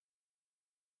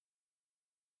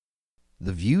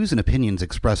The views and opinions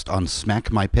expressed on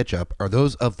Smack My Pitch Up are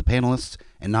those of the panelists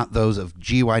and not those of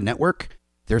GUI Network,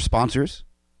 their sponsors,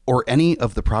 or any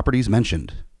of the properties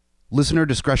mentioned. Listener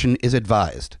discretion is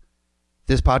advised.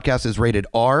 This podcast is rated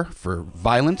R for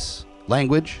violence,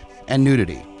 language, and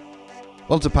nudity.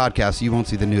 Well, it's a podcast, so you won't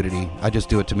see the nudity. I just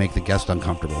do it to make the guest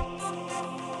uncomfortable.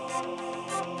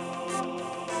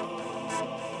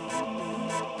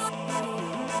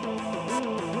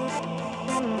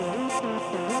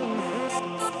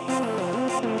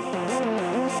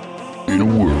 In a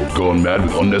world gone mad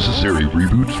with unnecessary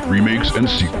reboots, remakes, and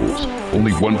sequels,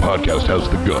 only one podcast has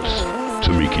the guts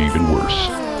to make it even worse.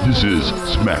 This is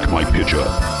Smack My Pitch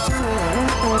Up.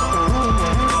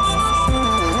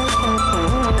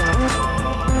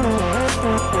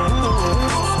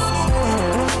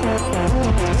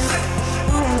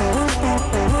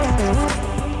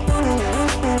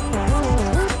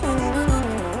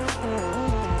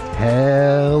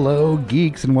 Hello,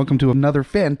 geeks, and welcome to another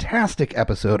fantastic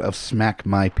episode of Smack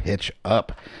My Pitch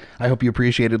Up. I hope you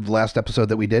appreciated the last episode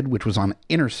that we did, which was on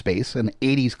Inner Space, an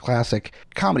 80s classic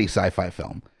comedy sci-fi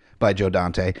film by Joe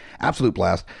Dante. Absolute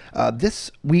blast. This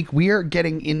week, we are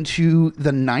getting into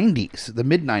the 90s, the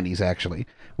mid-90s, actually,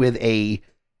 with a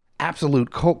absolute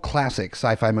cult classic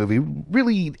sci-fi movie.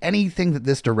 Really, anything that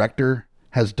this director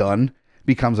has done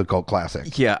becomes a cult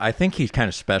classic. Yeah, I think he kind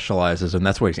of specializes, and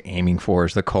that's what he's aiming for,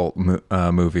 is the cult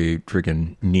movie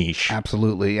freaking niche.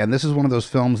 Absolutely. And this is one of those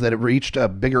films that it reached a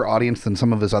bigger audience than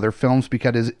some of his other films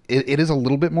because it is a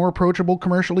little bit more approachable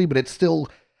commercially, but it's still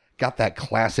got that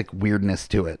classic weirdness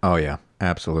to it. Oh, yeah,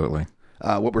 absolutely.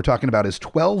 What we're talking about is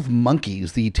 12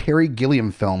 Monkeys, the Terry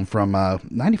Gilliam film from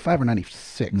 95 or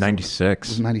 96? 96.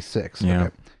 It was 96. Yeah.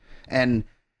 Okay. And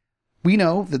we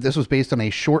know that this was based on a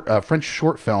French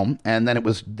short film, and then it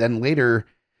was then later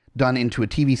done into a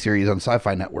TV series on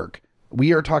Sci-Fi Network.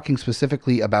 We are talking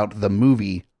specifically about the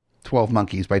movie 12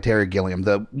 Monkeys by Terry Gilliam,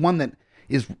 the one that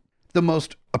is the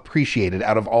most appreciated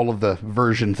out of all of the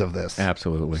versions of this.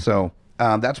 Absolutely. So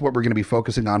that's what we're going to be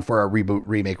focusing on for our reboot,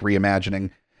 remake,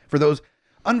 reimagining. For those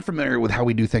unfamiliar with how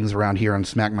we do things around here on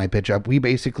Smack My Pitch Up, we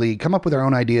basically come up with our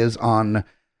own ideas on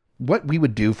what we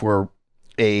would do for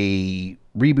a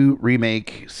reboot,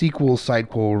 remake, sequel,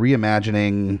 sidequel,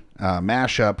 reimagining,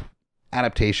 mashup,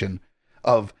 adaptation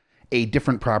of a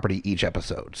different property each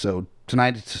episode. So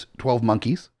tonight it's 12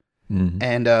 Monkeys. Mm-hmm.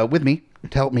 And with me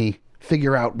to help me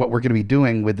figure out what we're going to be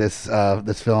doing with this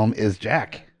film is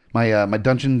Jack, my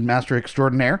dungeon master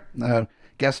extraordinaire,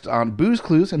 guest on Booze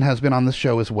Clues and has been on this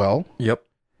show as well. Yep.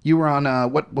 You were on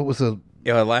what was the...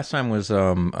 last time was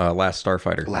Last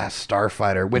Starfighter. Last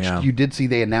Starfighter, which Yeah. you did see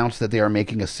they announced that they are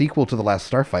making a sequel to The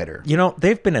Last Starfighter. You know,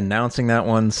 they've been announcing that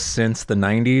one since the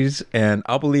 90s, and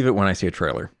I'll believe it when I see a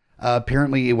trailer.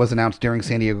 Apparently, it was announced during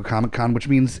San Diego Comic-Con, which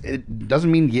means it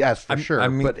doesn't mean yes for sure. I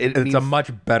mean, but it it's means a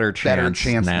much better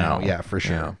chance now. Yeah, for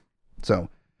sure. Yeah. So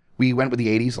we went with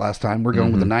the 80s last time. We're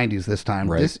going with the 90s this time.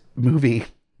 Right. This movie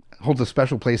holds a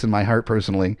special place in my heart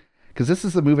personally because this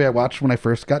is the movie I watched when I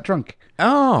first got drunk.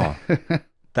 Oh,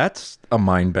 that's a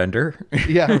mind bender.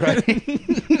 Yeah, right.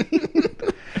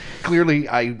 Clearly,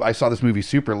 I saw this movie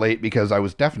super late because I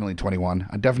was definitely 21.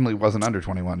 I definitely wasn't under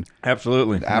 21.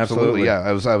 Absolutely. Yeah,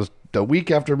 I was a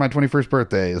week after my 21st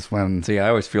birthday is when... See, I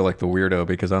always feel like the weirdo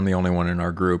because I'm the only one in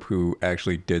our group who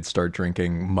actually did start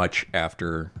drinking much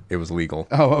after it was legal.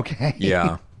 Oh, okay.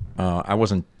 Yeah. I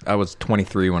was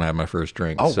 23 when I had my first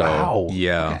drink. Oh, so, wow.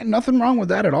 Yeah. Okay, nothing wrong with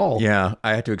that at all. Yeah.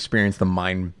 I had to experience the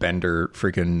mind bender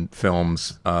freaking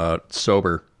films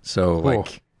sober. So,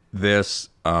 like this,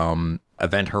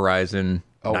 Event Horizon,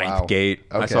 Ninth Gate.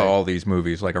 Okay. I saw all these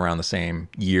movies like around the same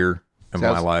year in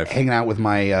my life. Hanging out with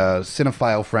my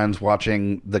cinephile friends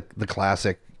watching the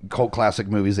cult classic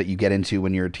movies that you get into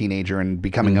when you're a teenager and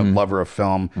becoming a lover of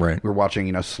film. Right. We were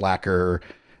watching, Slacker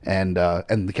and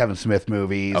the Kevin Smith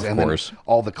movies. Of course. Then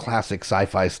all the classic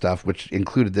sci-fi stuff, which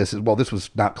included this. Well, this was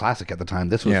not classic at the time.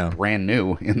 This was brand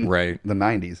new in the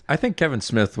 90s. I think Kevin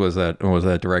Smith was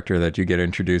that director that you get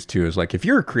introduced to is like, if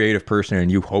you're a creative person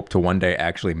and you hope to one day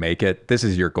actually make it, this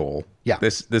is your goal. Yeah.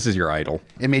 This is your idol.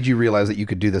 It made you realize that you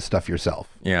could do this stuff yourself.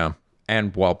 Yeah.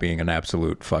 And while being an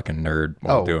absolute fucking nerd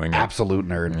while doing it. Absolute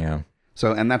nerd. Yeah.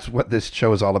 So, and that's what this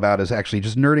show is all about, is actually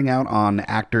just nerding out on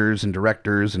actors and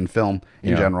directors and film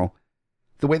in general.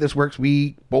 The way this works,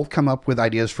 we both come up with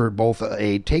ideas for both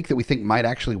a take that we think might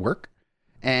actually work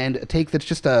and a take that's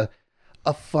just a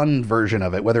fun version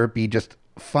of it, whether it be just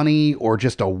funny or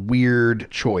just a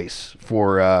weird choice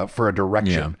for a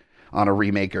direction on a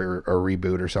remake or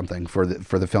reboot or something for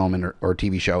the film or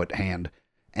TV show at hand.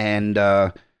 And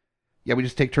we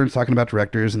just take turns talking about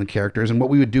directors and the characters and what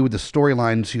we would do with the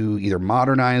storyline to either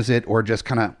modernize it or just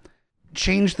kind of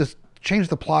change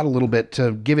the plot a little bit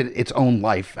to give it its own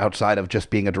life outside of just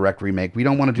being a direct remake. We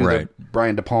don't want to do the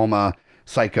Brian De Palma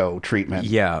Psycho treatment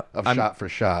of shot for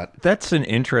shot. That's an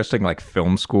interesting like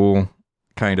film school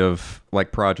kind of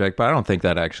like project, but I don't think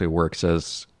that actually works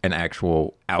as an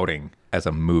actual outing as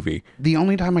a movie. The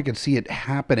only time I could see it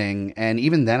happening, and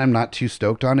even then I'm not too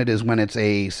stoked on it, is when it's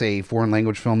a, say, foreign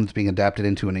language film that's being adapted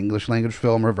into an English language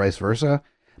film or vice versa.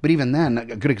 But even then,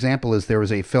 a good example is there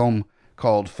was a film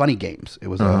called Funny Games. It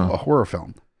was a horror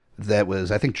film that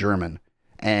was, I think, German.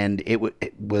 And it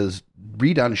was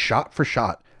redone shot for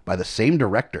shot by the same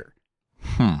director.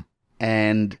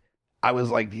 And I was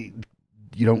like,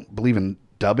 you don't believe in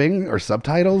dubbing or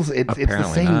subtitles? It's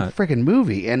the same freaking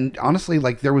movie. And honestly,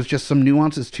 like, there was just some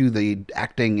nuances to the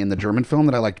acting in the German film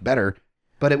that I liked better,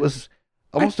 but it was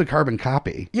almost a carbon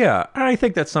copy. Yeah, I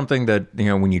think that's something that, you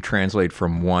know, when you translate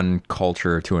from one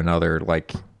culture to another,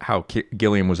 like how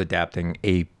Gilliam was adapting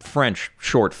a French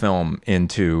short film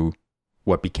into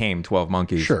what became 12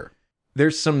 Monkeys. Sure.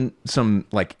 There's some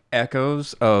like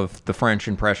echoes of the French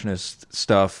Impressionist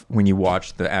stuff when you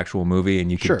watch the actual movie, and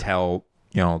you can tell,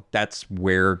 you know, that's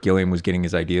where Gilliam was getting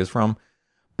his ideas from.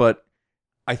 But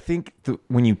I think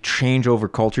when you change over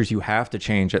cultures, you have to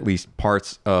change at least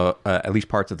parts of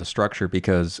the structure,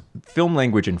 because film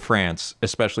language in France,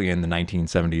 especially in the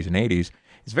 1970s and 80s,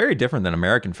 is very different than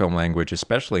American film language,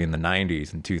 especially in the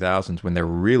 90s and 2000s, when they're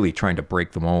really trying to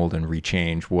break the mold and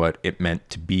rechange what it meant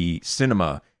to be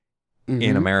cinema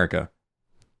in America.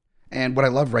 And what I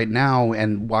love right now,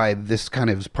 and why this kind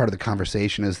of is part of the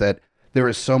conversation, is that there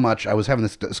is so much. I was having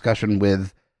this discussion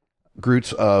with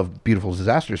Groots of Beautiful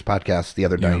Disasters podcast the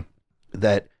other night,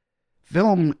 that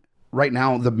film right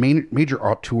now, the major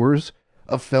auteurs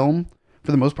of film,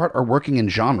 for the most part, are working in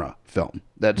genre film.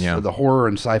 That's the horror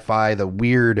and sci-fi, the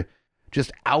weird,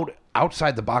 just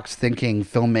outside the box thinking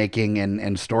filmmaking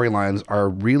and storylines are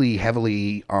really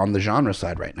heavily on the genre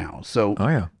side right now. So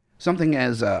something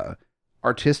as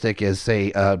artistic as,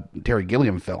 say, a Terry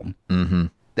Gilliam film,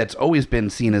 that's always been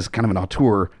seen as kind of an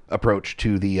auteur approach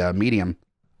to the medium.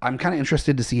 I'm kind of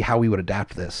interested to see how we would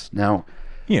adapt this. Now,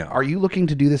 are you looking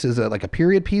to do this as like a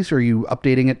period piece, or are you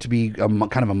updating it to be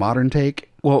kind of a modern take?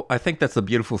 Well, I think that's the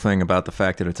beautiful thing about the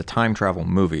fact that it's a time travel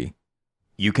movie.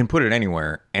 You can put it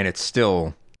anywhere, and it's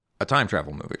still a time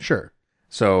travel movie. Sure.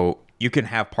 So you can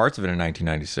have parts of it in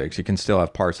 1996. You can still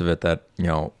have parts of it that, you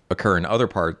know, occur in other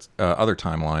parts, other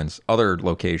timelines, other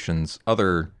locations,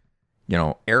 other, you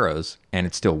know, eras, and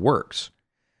it still works.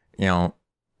 You know,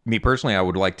 me personally, I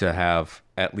would like to have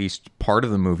at least part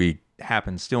of the movie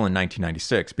happen still in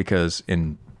 1996, because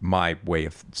in my way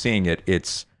of seeing it,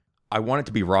 I want it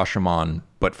to be Rashomon,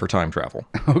 but for time travel.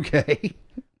 Okay.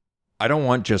 I don't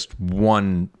want just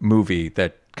one movie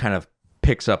that kind of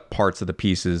picks up parts of the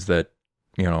pieces that,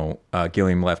 you know,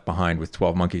 Gilliam left behind with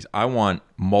 12 Monkeys. I want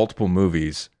multiple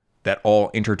movies that all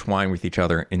intertwine with each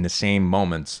other in the same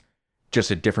moments,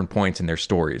 just at different points in their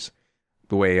stories.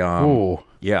 The way,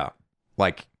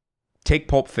 like, take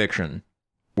Pulp Fiction,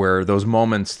 where those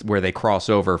moments where they cross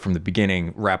over from the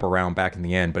beginning wrap around back in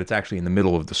the end, but it's actually in the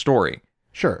middle of the story.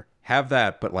 Sure. Have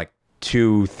that, but like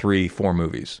 2, 3, 4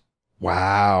 movies.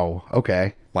 Wow.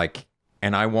 Okay. Like,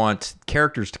 and I want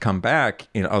characters to come back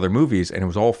in other movies, and it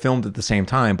was all filmed at the same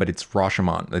time, but it's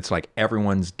Rashomon. It's like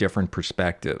everyone's different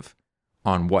perspective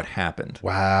on what happened.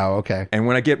 Wow. Okay. And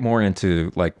when I get more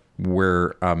into like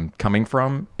where I'm coming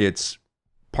from, it's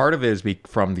part of it is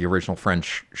from the original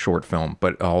French short film,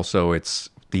 but also it's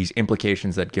these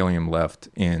implications that Gilliam left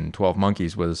in 12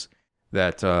 Monkeys was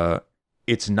that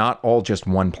it's not all just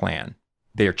one plan.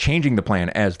 They're changing the plan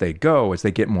as they go, as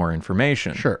they get more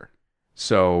information. Sure.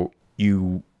 So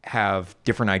you have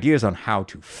different ideas on how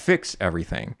to fix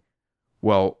everything.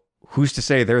 Well, who's to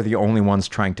say they're the only ones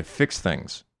trying to fix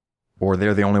things? Or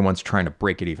they're the only ones trying to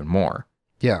break it even more?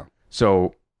 Yeah.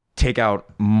 So take out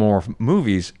more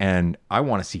movies, and I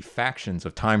want to see factions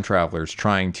of time travelers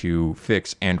trying to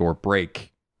fix and or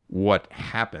break what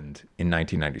happened in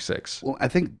 1996. Well, I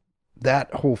think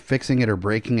that whole fixing it or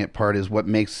breaking it part is what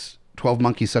makes 12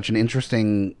 Monkeys such an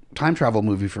interesting time travel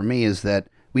movie for me, is that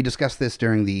we discussed this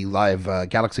during the live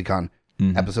GalaxyCon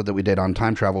episode that we did on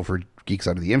time travel for Geeks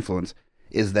Under the Influence,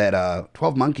 is that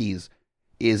 12 Monkeys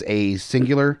is a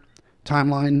singular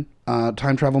timeline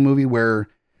time travel movie where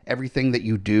everything that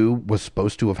you do was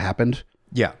supposed to have happened.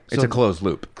 Yeah, it's a closed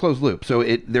loop. Closed loop. So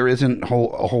there isn't a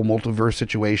whole multiverse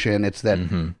situation. It's that,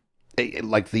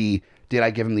 like did I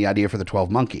give him the idea for the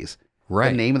 12 Monkeys?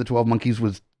 Right. The name of the 12 Monkeys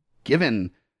was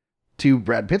given to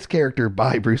Brad Pitt's character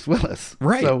by Bruce Willis.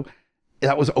 Right. So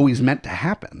that was always meant to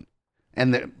happen.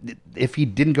 And if he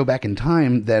didn't go back in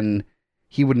time, then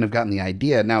he wouldn't have gotten the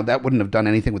idea. Now, that wouldn't have done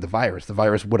anything with the virus. The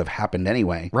virus would have happened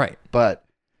anyway. Right. But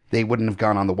they wouldn't have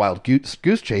gone on the wild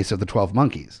goose chase of the 12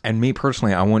 monkeys. And me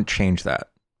personally, I wouldn't change that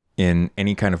in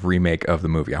any kind of remake of the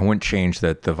movie. I wouldn't change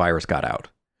that the virus got out.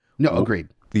 No, agreed.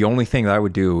 The only thing that I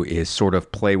would do is sort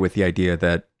of play with the idea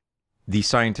that the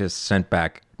scientists sent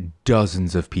back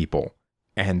dozens of people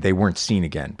and they weren't seen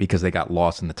again because they got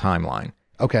lost in the timeline.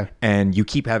 Okay. And you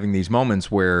keep having these moments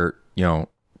where, you know,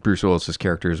 Bruce Willis's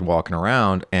character is walking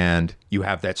around and you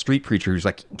have that street preacher who's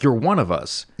like, you're one of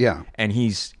us. Yeah. And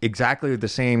he's exactly the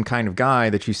same kind of guy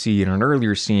that you see in an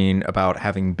earlier scene about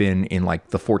having been in like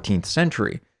the 14th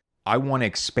century. I want to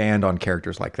expand on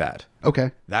characters like that.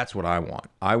 Okay. That's what I want.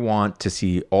 I want to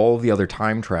see all the other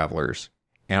time travelers,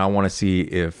 and I want to see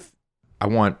if I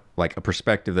want like a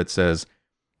perspective that says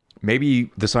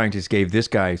maybe the scientists gave this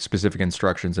guy specific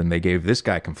instructions and they gave this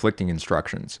guy conflicting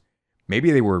instructions.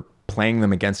 Maybe they were playing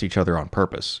them against each other on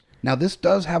purpose. Now, this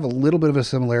does have a little bit of a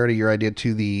similarity, your idea,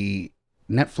 to the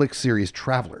Netflix series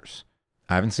Travelers.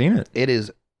 I haven't seen it. It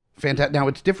is fantastic. Now,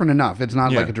 it's different enough. It's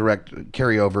not like a direct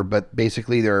carryover, but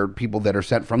basically there are people that are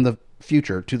sent from the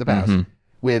future to the past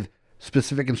with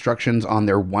specific instructions on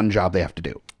their one job they have to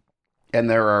do. And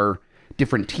there are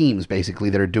different teams, basically,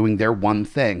 that are doing their one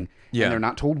thing. Yeah. And they're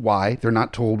not told why. They're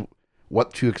not told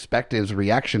what to expect as a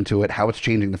reaction to it, how it's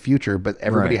changing the future, but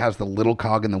everybody has the little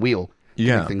cog in the wheel to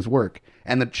make things work.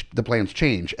 And the plans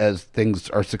change as things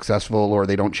are successful or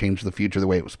they don't change the future the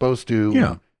way it was supposed to.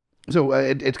 Yeah. So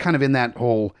it's kind of in that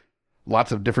whole,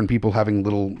 lots of different people having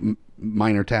little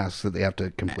minor tasks that they have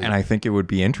to complete. And I think it would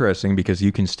be interesting because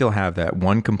you can still have that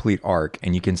one complete arc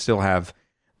and you can still have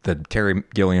the Terry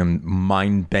Gilliam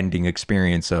mind-bending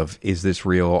experience of, is this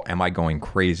real? Am I going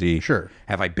crazy? Sure.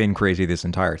 Have I been crazy this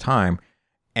entire time?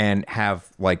 And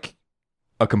have like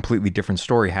a completely different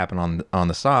story happen on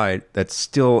the side that's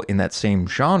still in that same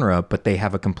genre, but they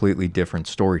have a completely different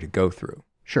story to go through.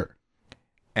 Sure.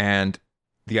 And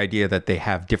the idea that they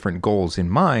have different goals in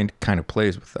mind kind of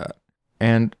plays with that.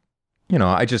 And, you know,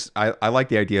 I like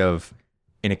the idea of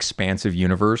an expansive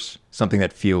universe, something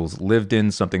that feels lived in,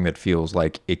 something that feels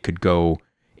like it could go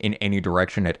in any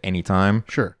direction at any time.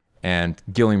 Sure. And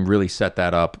Gilliam really set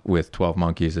that up with 12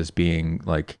 Monkeys as being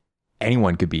like,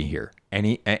 anyone could be here.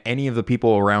 Any of the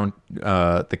people around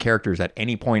the characters at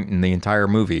any point in the entire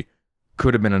movie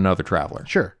could have been another traveler.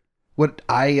 Sure. What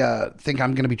I think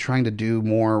I'm going to be trying to do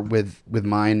more with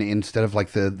mine, instead of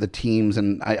like the teams,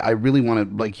 and I really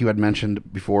want to, like you had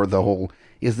mentioned before, the whole,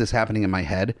 is this happening in my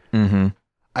head? Mm-hmm.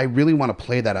 I really want to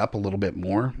play that up a little bit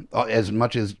more, as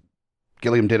much as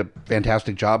Gilliam did a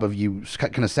fantastic job of you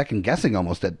kind of second guessing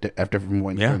almost at different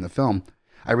points in the film.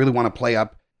 I really want to play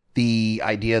up the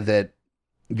idea that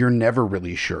you're never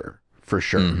really sure, for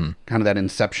sure. Mm-hmm. Kind of that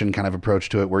Inception kind of approach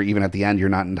to it, where even at the end, you're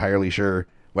not entirely sure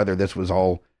whether this was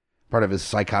all part of his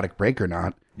psychotic break or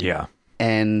not. Yeah.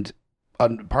 And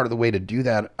part of the way to do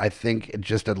that, I think,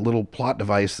 just a little plot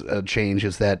device change,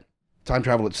 is that time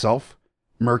travel itself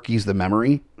murkies the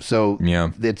memory. So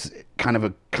it's kind of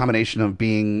a combination of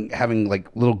having like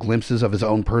little glimpses of his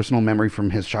own personal memory from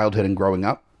his childhood and growing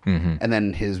up, and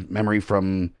then his memory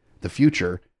from the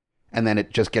future, and then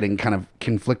it just getting kind of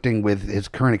conflicting with his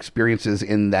current experiences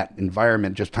in that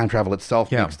environment. Just time travel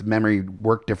itself makes the memory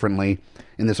work differently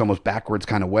in this almost backwards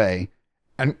kind of way.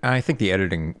 And I think the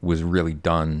editing was really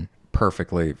done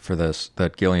perfectly for this,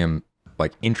 that Gilliam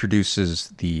like introduces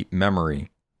the memory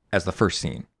as the first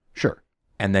scene. Sure.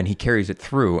 And then he carries it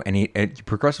through, and you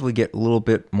progressively get a little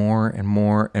bit more and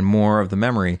more and more of the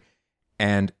memory.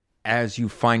 And as you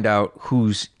find out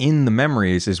who's in the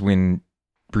memories is when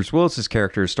Bruce Willis's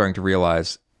character is starting to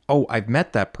realize, oh, I've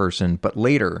met that person, but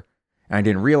later, and I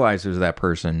didn't realize it was that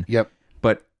person. Yep.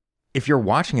 But if you're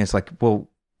watching it, it's like, well,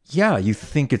 yeah, you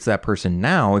think it's that person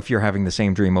now. If you're having the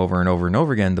same dream over and over and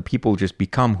over again, the people just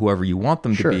become whoever you want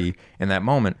them to be in that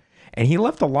moment. And he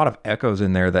left a lot of echoes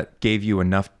in there that gave you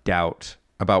enough doubt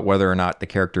about whether or not the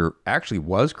character actually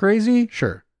was crazy.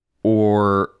 Sure.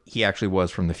 Or he actually was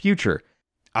from the future.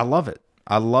 I love it.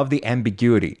 I love the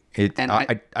ambiguity.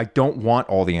 I don't want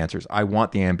all the answers. I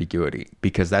want the ambiguity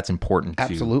because that's important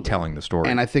to telling the story.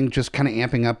 And I think just kind of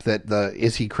amping up that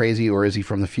is he crazy or is he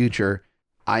from the future?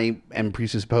 I am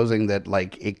presupposing that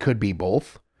like it could be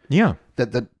both. Yeah.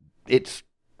 That it's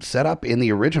set up in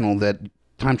the original that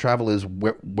time travel is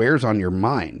wears on your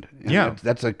mind. And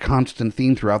that's a constant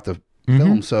theme throughout the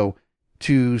film. So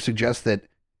to suggest that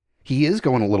he is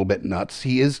going a little bit nuts,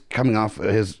 he is coming off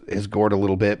his gourd a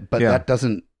little bit, but that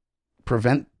doesn't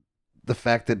prevent the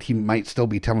fact that he might still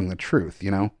be telling the truth,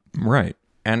 you know? Right.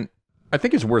 And I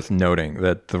think it's worth noting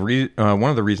that one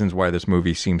of the reasons why this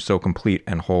movie seems so complete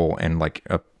and whole and like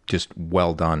just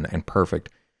well done and perfect,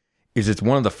 is it's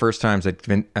one of the first times that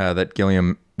that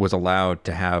Gilliam was allowed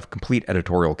to have complete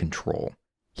editorial control.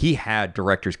 He had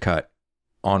director's cut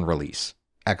on release.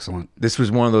 Excellent. This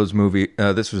was one of those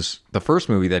this was the first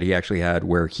movie that he actually had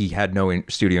where he had no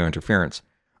studio interference.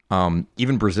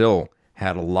 Even Brazil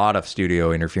had a lot of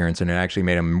studio interference, and it actually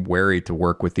made him wary to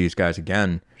work with these guys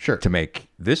again to make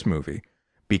this movie,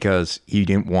 because he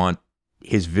didn't want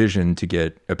his vision to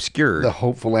get obscured. The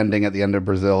hopeful ending at the end of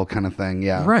Brazil kind of thing,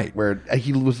 yeah. Right. Where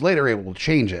he was later able to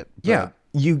change it. Yeah.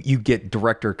 You get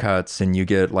director cuts and you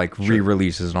get like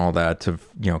re-releases and all that to,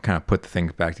 kind of put the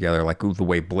things back together, like the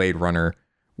way Blade Runner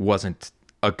wasn't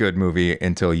a good movie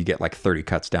until you get like 30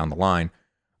 cuts down the line.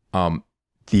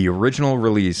 The original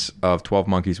release of 12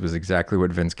 Monkeys was exactly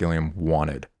what Vince Gilliam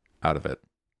wanted out of it.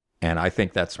 And I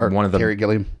think that's one of the... Terry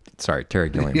Gilliam. Sorry, Terry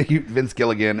Gilliam. Vince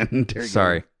Gilligan and Terry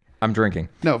Sorry, Gilliam. I'm drinking.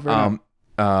 No, fair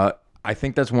enough. I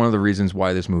think that's one of the reasons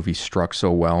why this movie struck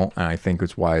so well, and I think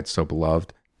it's why it's so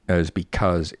beloved, is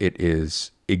because it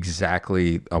is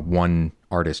exactly a one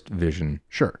artist vision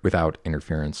without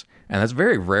interference. And that's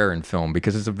very rare in film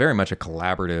because it's very much a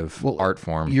collaborative art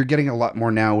form. You're getting a lot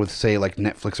more now with, say, like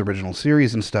Netflix original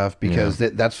series and stuff, because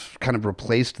that's kind of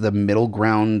replaced the middle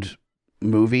ground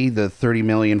movie, the $30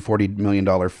 million, $40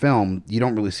 million film. You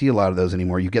don't really see a lot of those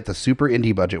anymore. You get the super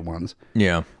indie budget ones.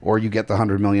 Yeah. Or you get the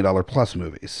 $100 million plus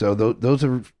movies. So those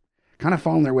are kind of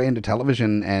fallen their way into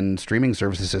television and streaming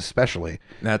services especially.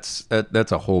 That's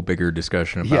a whole bigger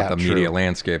discussion about the media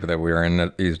landscape that we are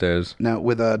in these days. Now,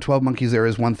 with 12 Monkeys, there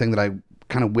is one thing that I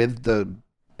kind of, with the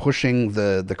pushing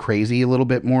the crazy a little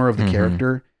bit more of the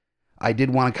character, I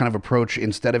did want to kind of approach,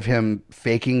 instead of him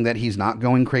faking that he's not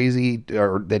going crazy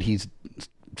or that he's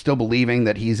still believing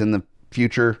that he's in the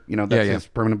future, that's his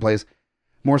permanent place,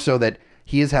 more so that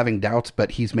he is having doubts,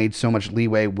 but he's made so much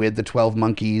leeway with the 12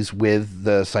 Monkeys, with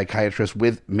the psychiatrist,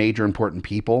 with major important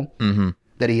people,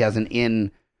 that he has an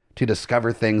in to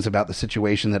discover things about the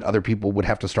situation that other people would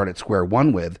have to start at square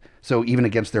one with. So even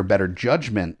against their better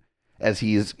judgment, as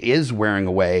he is wearing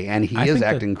away and he is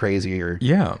acting crazier,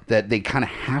 that they kind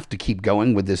of have to keep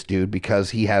going with this dude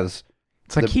because he has...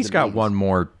 It's like he's got one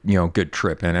more, good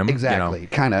trip in him. Exactly.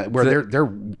 Kind of where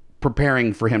they're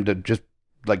preparing for him to just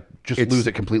lose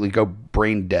it completely, go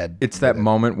brain dead. It's that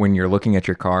moment when you're looking at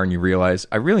your car and you realize,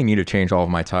 I really need to change all of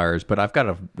my tires, but I've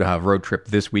got a road trip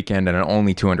this weekend and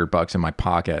only $200 in my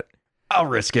pocket. I'll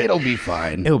risk it. It'll be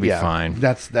fine. It'll be fine.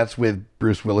 That's with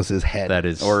Bruce Willis's head. That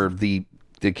is, or the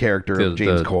character of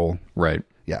James Cole. Right.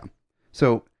 Yeah.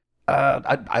 So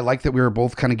I like that we were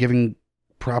both kind of giving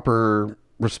proper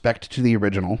respect to the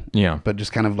original. Yeah. But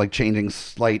just kind of like changing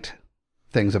slight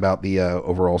things about the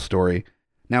overall story.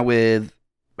 Now, with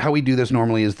how we do this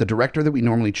normally is the director that we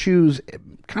normally choose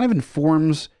kind of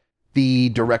informs the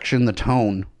direction, the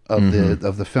tone of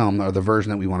the film or the version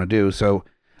that we want to do. So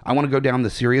I want to go down the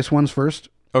serious ones first.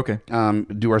 Okay.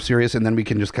 Do our serious, and then we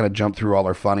can just kind of jump through all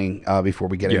our funny before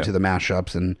we get into the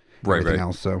mashups and everything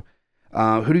else. So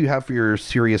who do you have for your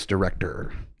serious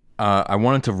director? I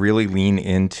wanted to really lean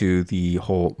into the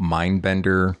whole mind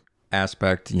bender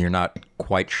aspect. You're not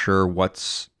quite sure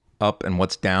what's up and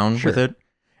what's down with it.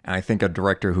 And I think a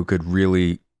director who could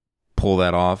really pull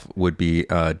that off would be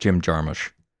Jim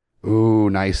Jarmusch. Ooh,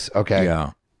 nice. Okay.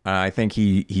 Yeah. I think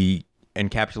he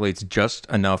encapsulates just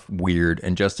enough weird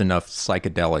and just enough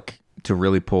psychedelic to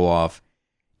really pull off,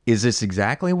 is this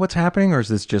exactly what's happening or is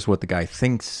this just what the guy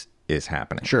thinks is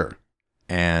happening? Sure.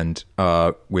 And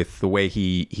with the way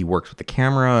he works with the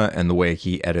camera and the way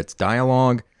he edits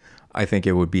dialogue, I think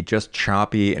it would be just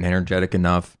choppy and energetic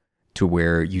enough to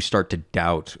where you start to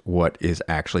doubt what is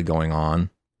actually going on.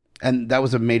 And that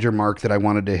was a major mark that I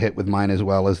wanted to hit with mine as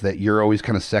well, is that you're always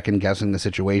kind of second guessing the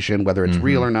situation, whether it's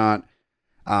real or not.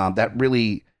 That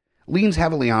really leans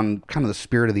heavily on kind of the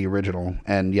spirit of the original.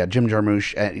 And yeah, Jim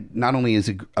Jarmusch, not only is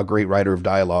he a great writer of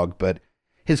dialogue, but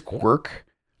his quirk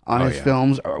on his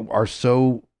films are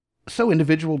so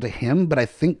individual to him, but I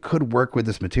think could work with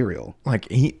this material. Like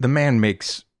the man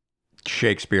makes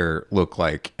Shakespeare look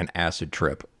like an acid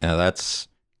trip. That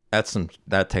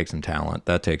takes some talent.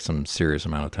 That takes some serious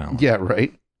amount of talent. Yeah,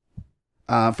 right.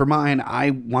 For mine,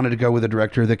 I wanted to go with a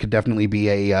director that could definitely be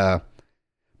a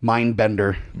mind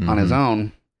bender on his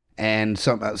own, and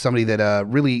somebody that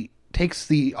really takes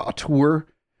the auteur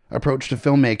approach to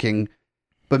filmmaking,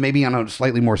 but maybe on a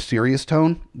slightly more serious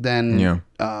tone than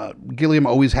Gilliam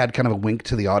always had kind of a wink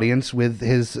to the audience with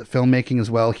his filmmaking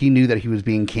as well. He knew that he was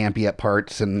being campy at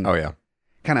parts and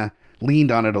kind of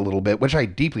leaned on it a little bit, which I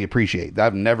deeply appreciate.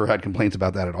 I've never had complaints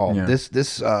about that at all. Yeah.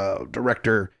 This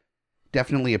director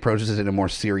definitely approaches it in a more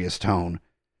serious tone,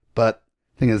 but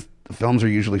the thing is, the films are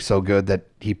usually so good that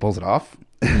he pulls it off.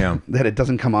 Yeah. that it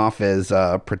doesn't come off as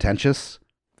pretentious.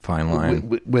 Fine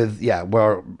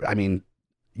line.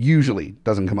 Usually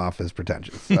doesn't come off as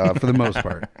pretentious for the most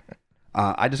part.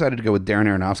 I decided to go with Darren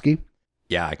Aronofsky.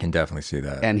 Yeah, I can definitely see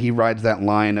that. And he rides that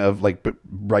line of like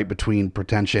right between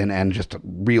pretension and just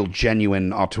real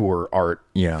genuine auteur art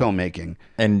filmmaking.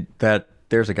 And that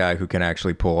there's a guy who can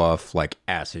actually pull off like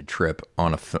acid trip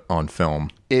on on film.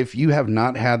 If you have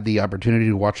not had the opportunity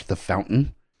to watch The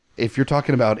Fountain, if you're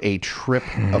talking about a trip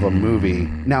of a movie,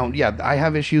 now, yeah, I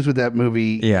have issues with that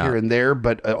movie here and there,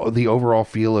 but the overall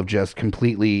feel of just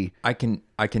completely. I can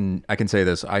say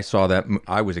this. I saw that.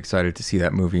 I was excited to see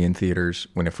that movie in theaters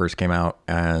when it first came out,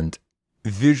 and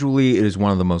visually, it is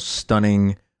one of the most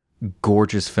stunning,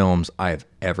 gorgeous films I have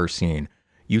ever seen.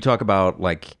 You talk about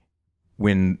like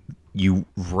when you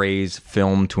raise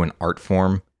film to an art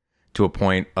form to a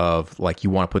point of like you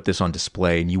want to put this on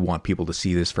display and you want people to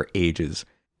see this for ages.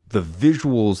 The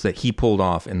visuals that he pulled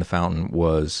off in The Fountain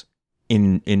was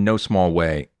in no small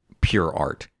way pure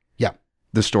art. Yeah.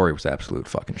 The story was absolute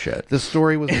fucking shit. The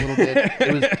story was a little bit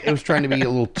it was trying to be a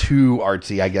little too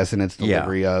artsy, I guess, in its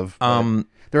delivery of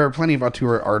there are plenty of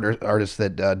auteur artists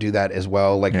that do that as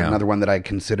well. Like another one that I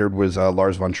considered was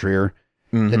Lars von Trier.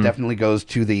 That definitely goes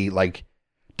to the like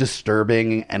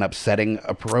disturbing and upsetting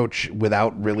approach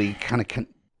without really kind of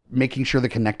making sure the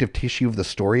connective tissue of the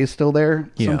story is still there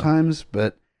sometimes.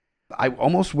 But I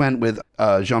almost went with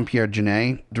Jean-Pierre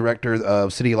Jeunet, director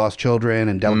of City of Lost Children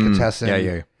and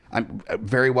Delicatessen. I'm a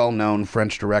very well-known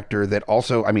French director that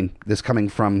also, I mean, this coming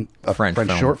from a French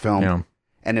short film. Yeah.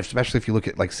 And especially if you look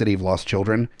at like City of Lost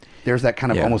Children, there's that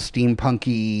kind of almost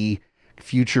steampunky,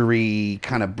 future-y,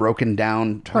 kind of broken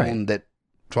down tone that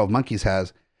 12 Monkeys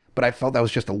has. But I felt that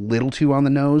was just a little too on the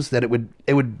nose, that it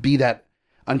would be that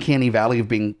uncanny valley of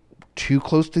being too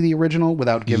close to the original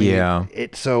without giving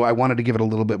it. So I wanted to give it a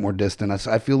little bit more distance.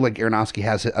 I feel like Aronofsky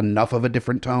has enough of a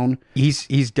different tone.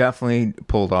 He's definitely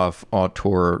pulled off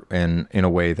auteur in a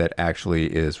way that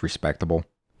actually is respectable.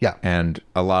 Yeah. And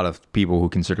a lot of people who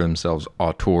consider themselves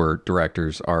auteur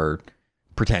directors are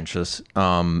pretentious.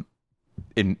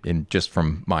 In just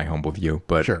from my humble view,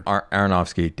 but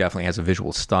Aronofsky definitely has a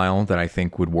visual style that I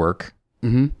think would work.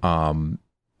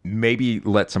 Maybe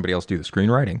let somebody else do the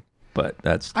screenwriting, but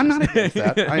that's I'm not against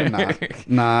that. I am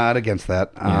not against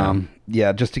that.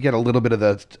 Just to get a little bit of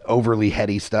the overly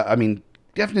heady stuff. I mean,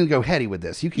 definitely go heady with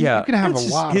this. You can have a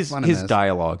lot of fun in this. His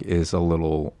dialogue is a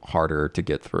little harder to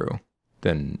get through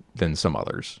than some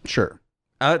others. Sure.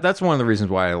 That's one of the reasons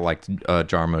why I liked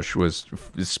Jarmusch was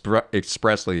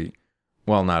expressly.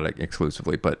 Well, not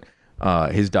exclusively, but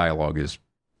his dialogue is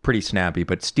pretty snappy,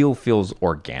 but still feels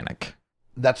organic.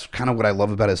 That's kind of what I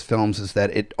love about his films, is that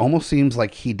it almost seems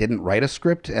like he didn't write a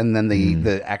script, and then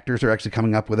the actors are actually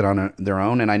coming up with it on their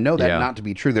own. And I know that not to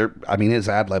be true. It is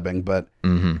ad-libbing, but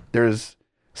there's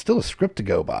still a script to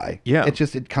go by. Yeah.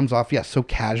 It comes off, so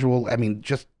casual. I mean,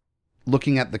 just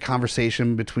looking at the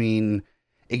conversation between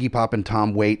Iggy Pop and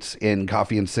Tom Waits in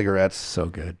Coffee and Cigarettes. So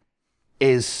good.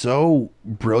 Is so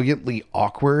brilliantly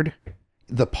awkward.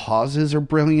 The pauses are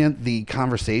brilliant. The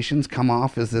conversations come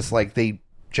off as this like they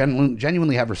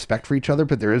genuinely have respect for each other,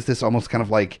 but there is this almost kind of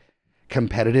like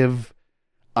competitive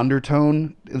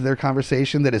undertone in their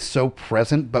conversation that is so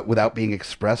present but without being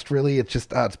expressed really. It's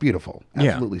just it's beautiful.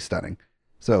 Absolutely stunning.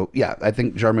 So I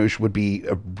think Jarmusch would be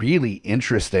a really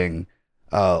interesting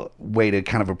way to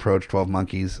kind of approach 12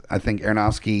 Monkeys. I think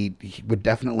Aronofsky would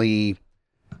definitely.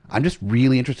 I'm just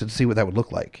really interested to see what that would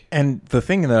look like. And the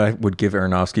thing that I would give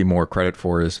Aronofsky more credit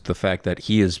for is the fact that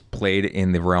he has played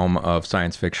in the realm of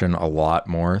science fiction a lot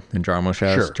more than Jarmusch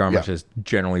has. Jarmusch has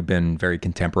generally been very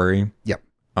contemporary. Yep.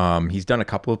 He's done a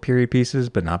couple of period pieces,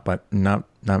 but not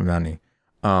many.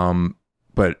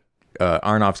 But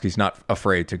Aronofsky's not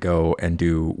afraid to go and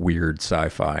do weird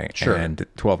sci-fi. Sure. And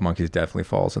 12 Monkeys definitely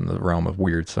falls in the realm of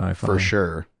weird sci-fi. For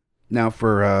sure. Now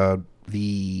for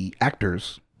the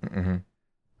actors...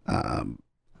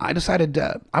 I decided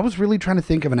I was really trying to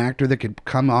think of an actor that could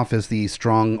come off as the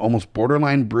strong, almost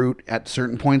borderline brute at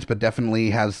certain points, but definitely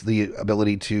has the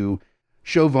ability to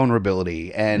show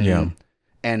vulnerability and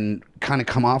kind of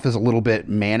come off as a little bit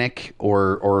manic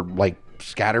or like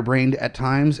scatterbrained at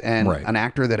times. And an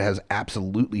actor that has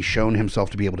absolutely shown himself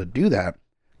to be able to do that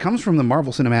comes from the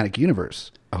Marvel Cinematic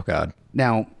Universe. Oh, God.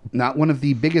 Now, not one of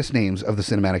the biggest names of the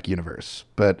cinematic universe,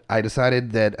 but I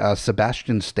decided that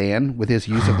Sebastian Stan, with his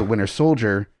use of the Winter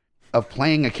Soldier, of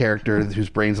playing a character whose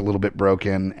brain's a little bit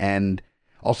broken, and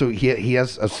also he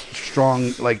has a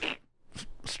strong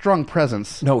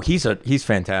presence. No, he's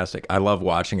fantastic. I love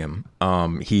watching him.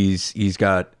 He's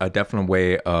got a definite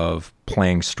way of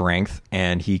playing strength,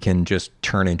 and he can just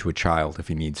turn into a child if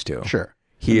he needs to. Sure.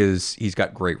 He's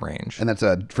got great range. And that's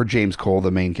for James Cole,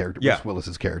 the main character, Bruce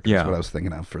Willis's character. That's what I was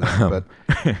thinking of for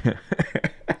that.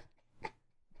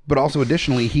 But also,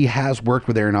 additionally, he has worked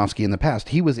with Aronofsky in the past.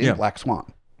 He was in Black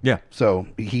Swan. Yeah. So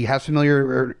he has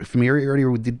familiarity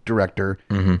with the director.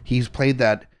 Mm-hmm. He's played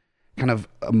that kind of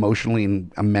emotionally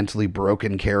and mentally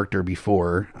broken character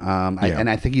before. And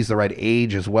I think he's the right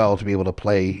age as well to be able to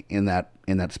play in that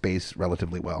space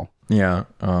relatively well. Yeah.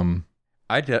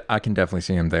 I can definitely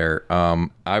see him there.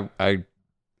 I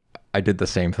did the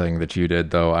same thing that you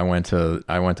did, though. I went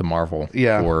to Marvel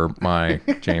for my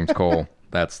James Cole.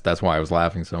 That's why I was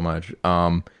laughing so much.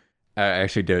 I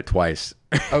actually did it twice.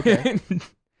 Okay.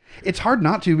 It's hard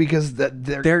not to, because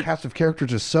their cast of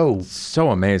characters is so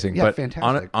amazing. Yeah, but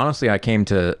fantastic. Honestly, I came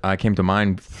to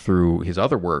mind through his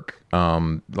other work.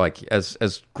 Like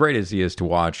as great as he is to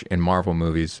watch in Marvel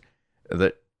movies,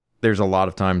 that there's a lot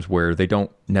of times where they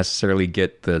don't necessarily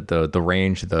get the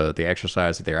range, the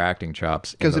exercise of their acting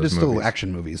chops, because it is still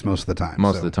action movies most of the time.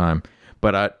 Most of the time.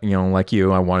 But I like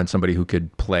you, I wanted somebody who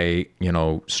could play,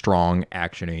 strong,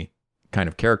 actiony kind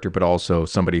of character, but also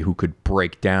somebody who could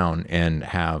break down and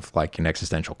have like an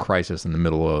existential crisis in the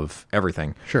middle of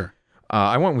everything. Sure.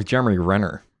 I went with Jeremy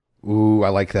Renner. Ooh, I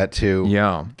like that too.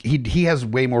 Yeah. He has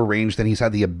way more range than he's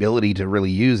had the ability to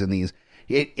really use in these.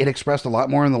 It expressed a lot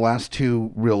more in the last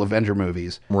two real Avenger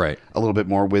movies. Right. A little bit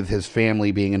more with his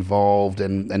family being involved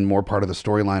and more part of the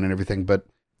storyline and everything. But,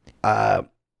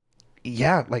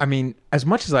 yeah. Like, I mean, as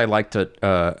much as I like to,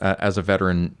 as a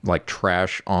veteran, like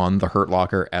trash on The Hurt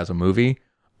Locker as a movie,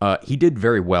 he did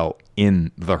very well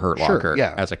in The Hurt Locker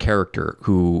as a character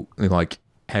who like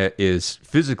is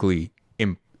physically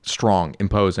strong,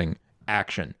 imposing,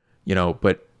 action,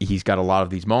 but he's got a lot of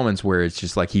these moments where it's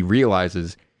just like he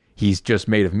realizes he's just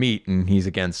made of meat and he's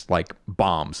against like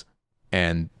bombs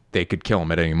and they could kill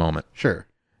him at any moment. Sure.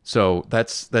 So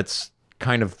that's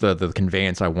kind of the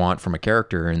conveyance I want from a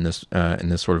character in this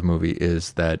sort of movie,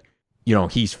 is that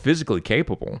he's physically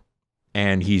capable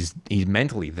and he's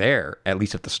mentally there, at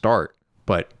least at the start,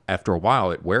 but after a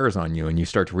while it wears on you and you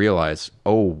start to realize,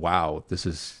 oh wow, this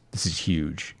is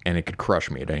huge and it could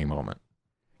crush me at any moment.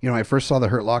 I first saw The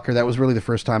Hurt Locker. That was really the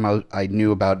first time I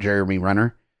knew about Jeremy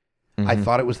Renner. Mm-hmm. I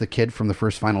thought it was the kid from the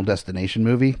first Final Destination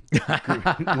movie,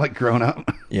 like grown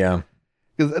up. Yeah.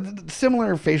 Because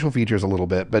similar facial features a little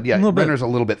bit, but yeah, Renner's a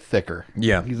little bit thicker.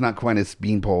 Yeah. He's not quite as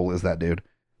beanpole as that dude.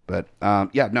 But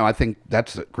I think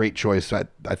that's a great choice. I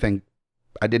think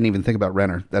I didn't even think about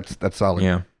Renner. That's solid.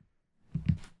 Yeah.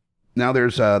 Now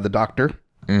there's the Doctor,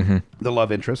 mm-hmm. the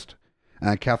love interest,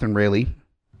 Catherine Railly.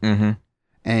 Mm-hmm.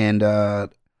 And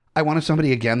I wanted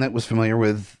somebody, again, that was familiar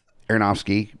with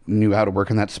Aronofsky, knew how to work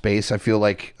in that space. I feel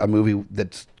like a movie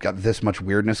that's got this much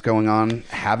weirdness going on,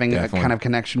 having a kind of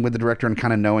connection with the director and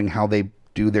kind of knowing how they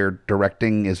do their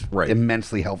directing is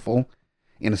immensely helpful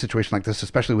in a situation like this,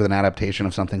 especially with an adaptation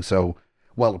of something so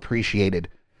well appreciated.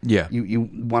 Yeah. You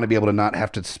want to be able to not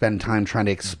have to spend time trying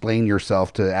to explain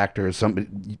yourself to actors,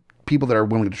 people that are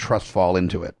willing to trust fall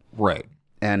into it. Right.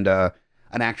 And an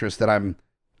actress that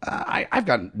I've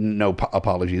got no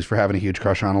apologies for having a huge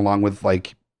crush on, along with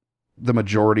like the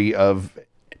majority of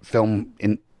film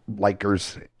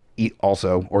likers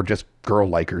also, or just girl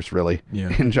likers really,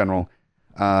 in general.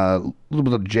 A little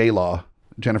bit of J-Law,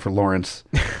 Jennifer Lawrence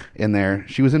in there.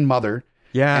 She was in Mother.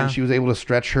 Yeah. And she was able to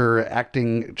stretch her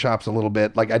acting chops a little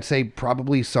bit. Like, I'd say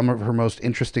probably some of her most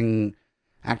interesting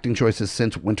acting choices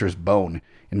since Winter's Bone,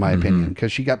 in my opinion,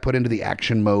 because she got put into the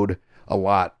action mode a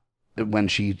lot when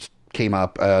she came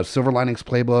up. Silver Linings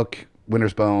Playbook,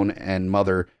 Winter's Bone, and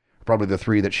Mother, probably the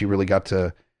three that she really got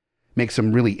to make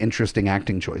some really interesting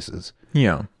acting choices.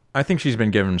 Yeah. I think she's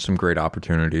been given some great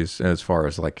opportunities as far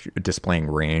as like displaying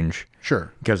range.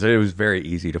 Sure. Because it was very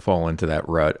easy to fall into that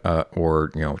rut or,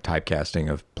 typecasting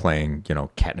of playing,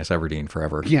 Katniss Everdeen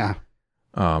forever. Yeah.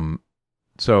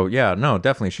 So yeah, no,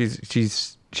 definitely.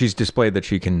 She's displayed that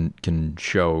she can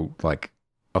show like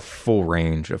a full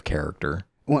range of character.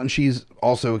 Well, and she's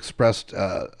also expressed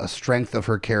a strength of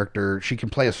her character. She can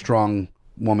play a strong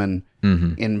woman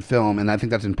in film, and I think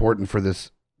that's important for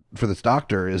this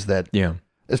Doctor, is that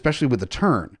especially with the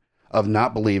turn of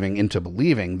not believing into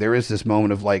believing, there is this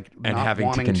moment of like and not having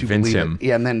wanting to convince him.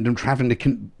 And then having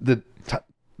to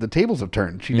the tables have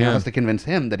turned. She now has to convince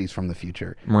him that he's from the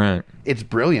future. Right. It's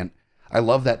brilliant. I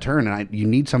love that turn, and you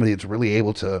need somebody that's really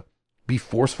able to be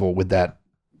forceful with that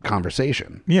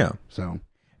conversation. Yeah. So,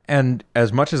 and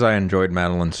as much as I enjoyed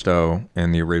Madeline Stowe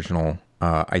in the original,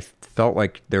 I felt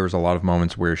like there was a lot of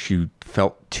moments where she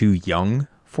felt too young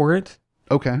for it.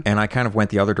 Okay. And I kind of went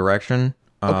the other direction.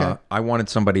 Okay. I wanted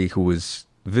somebody who was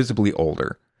visibly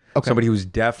older. Okay. Somebody who was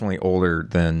definitely older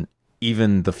than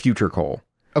even the future Cole.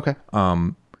 Okay.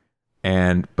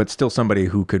 But still somebody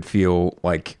who could feel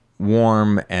like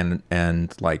warm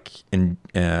and like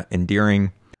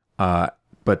endearing,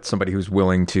 but somebody who's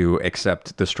willing to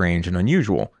accept the strange and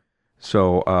unusual.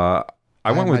 So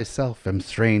I went with myself am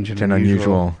strange and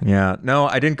unusual. Yeah, no,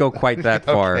 I didn't go quite that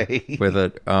far with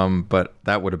it. But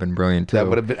that would have been brilliant too. That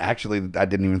would have been actually. I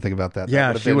didn't even think about that.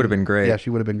 Yeah, she would have been great. Yeah,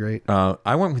 she would have been great.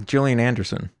 I went with Gillian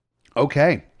Anderson.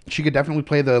 Okay, she could definitely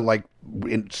play the like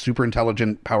super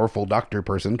intelligent, powerful doctor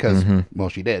person because well,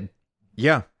 she did.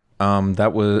 Yeah.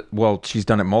 She's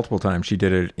done it multiple times. She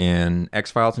did it in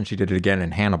X-Files and she did it again in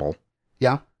Hannibal.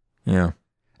 Yeah. Yeah.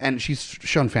 And she's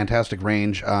shown fantastic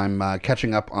range. I'm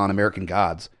catching up on American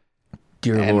Gods.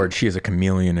 Dear Lord, she is a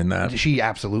chameleon in that. She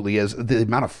absolutely is. The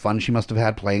amount of fun she must have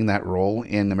had playing that role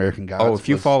in American Gods. Oh, if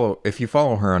you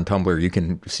follow her on Tumblr, you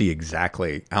can see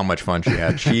exactly how much fun she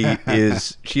had. She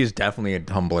is definitely a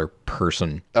Tumblr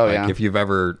person. Oh, like, yeah. If you've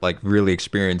ever like really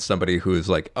experienced somebody who's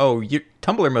like,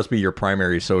 Tumblr must be your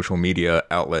primary social media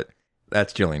outlet.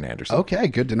 That's Gillian Anderson. Okay,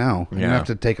 good to know. I'm gonna have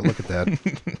to take a look at that.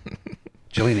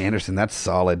 Gillian Anderson, that's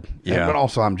solid. Yeah. But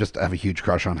also, I have a huge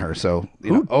crush on her. So,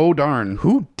 oh darn,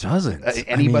 who doesn't?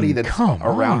 Anybody that's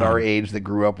around our age that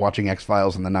grew up watching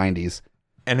X-Files in the 90s.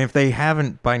 And if they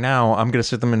haven't by now, I'm going to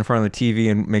sit them in front of the TV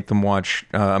and make them watch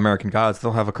American Gods.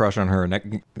 They'll have a crush on her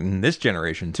in this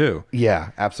generation too.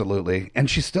 Yeah, absolutely. And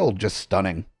she's still just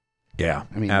stunning. Yeah,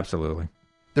 I mean, absolutely.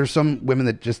 There's some women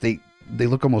that just they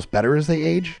look almost better as they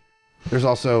age. There's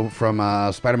also from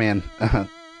Spider-Man.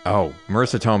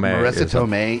 Marissa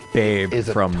Tomei. Babe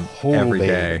is from total every babe.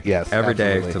 day. Yes, every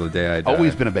absolutely. day till the day I die.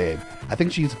 Always been a babe. I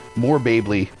think she's more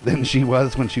babely than she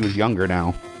was when she was younger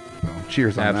now. So,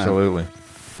 cheers on Absolutely. that.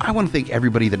 I want to thank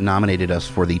everybody that nominated us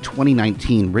for the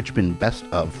 2019 Richmond Best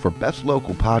of for Best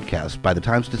Local Podcast by the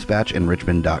Times-Dispatch and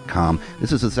Richmond.com.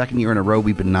 This is the second year in a row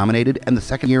we've been nominated and the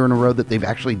second year in a row that they've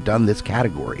actually done this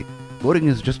category. Voting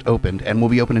has just opened and will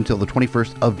be open until the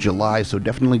 21st of July, so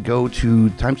definitely go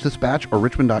to Times-Dispatch or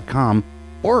Richmond.com,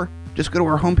 or just go to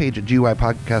our homepage at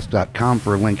GUIPodcast.com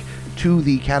for a link to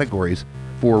the categories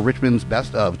for Richmond's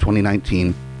Best of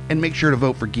 2019, and make sure to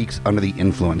vote for Geeks Under the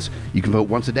Influence. You can vote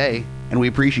once a day, and we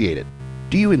appreciate it.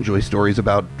 Do you enjoy stories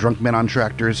about drunk men on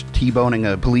tractors T-boning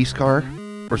a police car?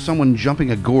 Or someone jumping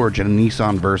a gorge in a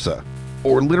Nissan Versa?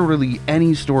 Or literally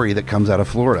any story that comes out of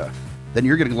Florida? Then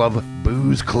you're going to love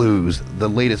Booze Clues, the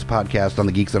latest podcast on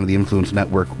the Geeks Under the Influence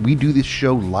Network. We do this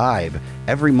show live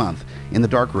every month in the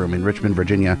Dark Room in Richmond,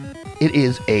 Virginia. It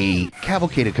is a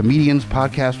cavalcade of comedians,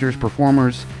 podcasters,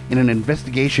 performers in an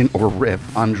investigation or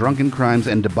riff on drunken crimes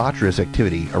and debaucherous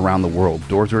activity around the world.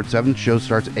 Doors are at 7, show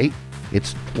starts at 8.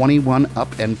 It's 21 up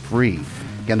and free.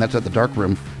 Again, that's at the Dark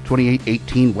Room,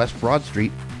 2818 West Broad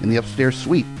Street in the upstairs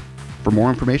suite. For more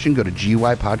information, go to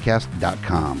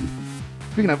GUIPodcast.com.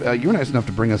 Speaking of, you were nice enough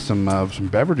to bring us some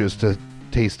beverages to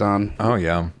taste on. Oh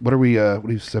yeah. What are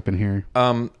you sipping here?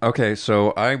 Okay,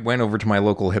 so I went over to my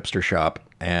local hipster shop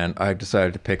and I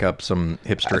decided to pick up some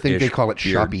hipster. I think they call it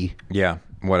shoppy. Yeah,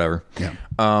 whatever. Yeah.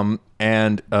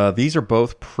 And these are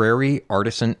both Prairie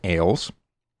Artisan Ales,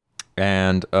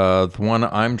 and the one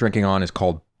I'm drinking on is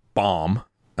called Bomb.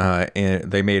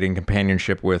 They made in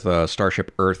companionship with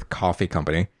Starship Earth Coffee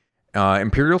Company.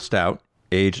 Imperial Stout,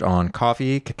 aged on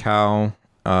coffee, cacao,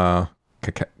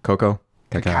 cacao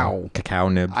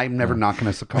nibs. I'm never not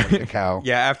going to call it cacao.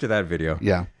 Yeah, after that video.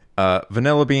 Yeah.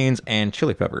 Vanilla beans and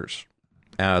chili peppers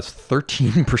as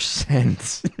 13%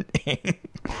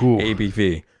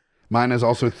 ABV. Mine is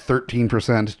also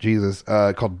 13%, Jesus,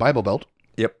 called Bible Belt.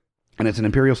 Yep. And it's an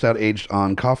Imperial Stout aged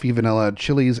on coffee, vanilla,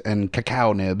 chilies, and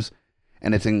cacao nibs.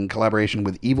 And it's in collaboration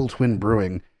with Evil Twin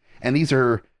Brewing. And these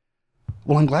are...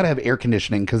 Well, I'm glad I have air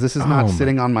conditioning because this is not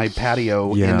sitting on my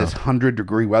patio in this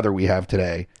 100-degree weather we have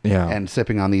today and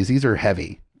sipping on these. These are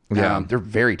heavy. Yeah. They're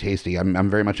very tasty.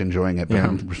 I'm very much enjoying it, but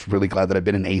I'm just really glad that I've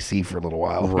been in AC for a little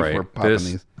while before popping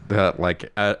these.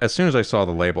 As soon as I saw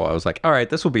the label, I was like, all right,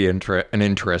 this will be an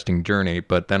interesting journey.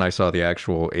 But then I saw the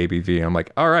actual ABV. I'm like,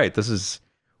 all right,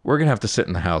 we're going to have to sit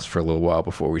in the house for a little while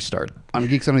before we start. On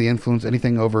Geeks Under the Influence,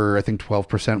 anything over, I think,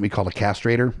 12% we call a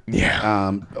castrator.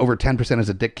 Yeah. Over 10% is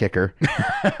a dick kicker.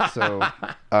 So,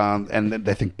 and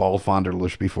I think ball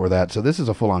fondler before that. So this is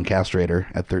a full-on castrator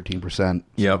at 13%.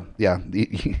 Yep. So, yeah.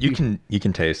 You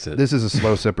can taste it. This is a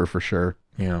slow sipper for sure.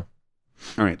 Yeah.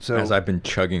 All right. So as I've been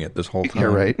chugging it this whole time. Yeah,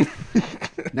 right.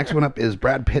 Next one up is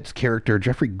Brad Pitt's character,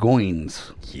 Jeffrey Goins,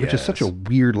 which is such a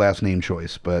weird last name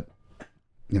choice, but,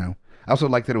 you know. I also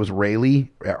like that it was Rayleigh,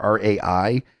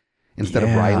 R-A-I, instead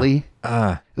of Riley.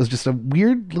 It was just a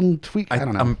weird little tweak. I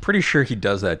don't know. I'm pretty sure he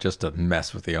does that just to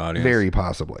mess with the audience. Very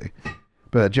possibly.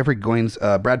 But Jeffrey Goins,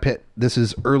 Brad Pitt, this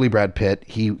is early Brad Pitt.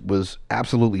 He was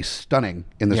absolutely stunning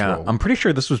in this role. I'm pretty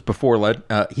sure this was before,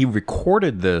 he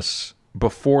recorded this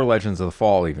before Legends of the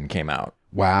Fall even came out.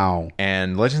 Wow.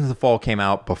 And Legends of the Fall came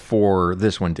out before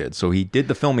this one did. So he did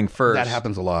the filming first. That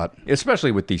happens a lot.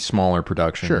 Especially with these smaller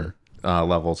production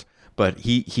levels. But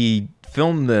he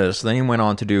filmed this, then he went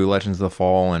on to do Legends of the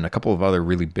Fall and a couple of other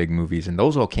really big movies, and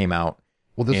those all came out.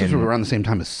 Well, this was around the same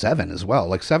time as Seven as well.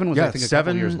 Like Seven was, I think, a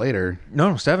couple years later.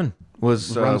 No, Seven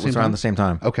was around the same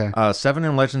time. Okay. Seven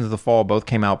and Legends of the Fall both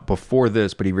came out before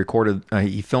this, but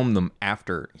he filmed them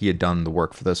after he had done the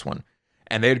work for this one.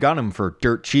 And they had gotten him for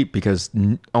dirt cheap because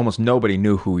almost nobody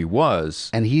knew who he was.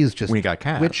 And he's just when he got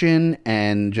cast, twitching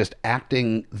and just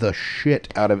acting the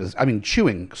shit out of his. I mean,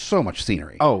 chewing so much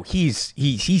scenery. Oh, he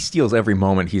steals every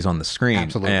moment he's on the screen.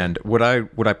 Absolutely. And what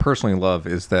I personally love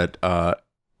is that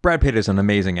Brad Pitt is an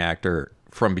amazing actor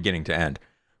from beginning to end,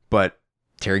 but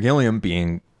Terry Gilliam,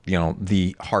 being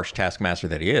the harsh taskmaster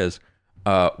that he is,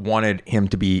 wanted him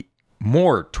to be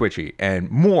more twitchy and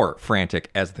more frantic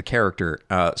as the character.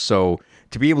 So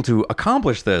to be able to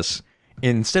accomplish this,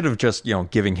 instead of just,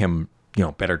 giving him,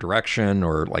 better direction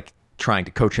or like trying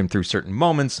to coach him through certain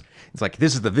moments, it's like,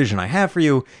 this is the vision I have for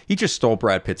you. He just stole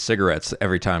Brad Pitt's cigarettes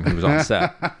every time he was on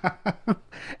set.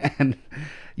 And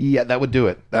yeah, that would do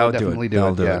it. That would definitely do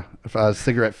it. Yeah. If I was a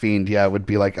cigarette fiend, would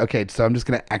be like, okay, so I'm just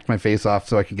going to act my face off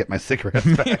so I can get my cigarettes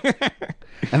back.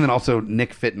 And then also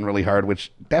Nick fitting really hard,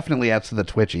 which definitely adds to the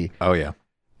twitchy. Oh, yeah.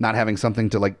 Not having something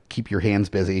to like keep your hands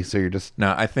busy, so you're just...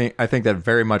 No, I think that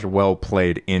very much well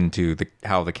played into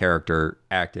how the character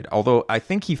acted. Although I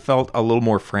think he felt a little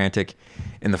more frantic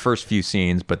in the first few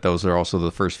scenes, but those are also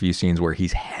the first few scenes where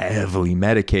he's heavily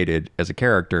medicated as a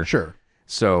character. Sure.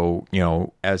 So,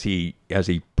 as he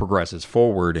progresses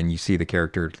forward and you see the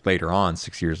character later on,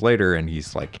 6 years later, and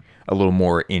he's like a little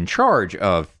more in charge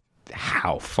of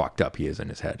how fucked up he is in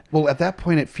his head. Well, at that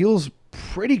point, it feels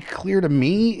pretty clear to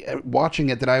me watching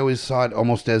it that I always saw it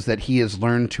almost as that he has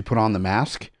learned to put on the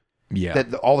mask. Yeah.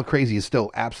 That all the crazy is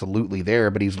still absolutely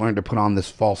there, but he's learned to put on this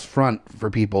false front for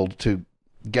people to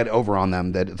get over on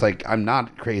them, that it's like, I'm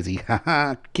not crazy.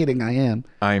 Haha, kidding, I am.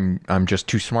 I'm just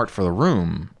too smart for the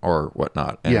room or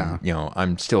whatnot. And,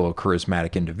 I'm still a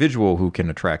charismatic individual who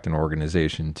can attract an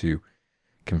organization to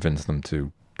convince them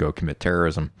to go commit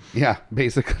terrorism. Yeah,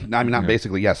 basically. I mean, not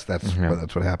basically. Yes, that's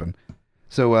what happened.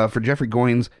 So for Jeffrey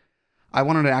Goins, I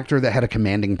wanted an actor that had a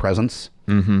commanding presence.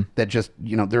 Mm-hmm. That just,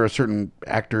 there are certain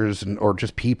actors or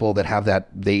just people that have that,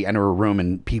 they enter a room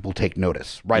and people take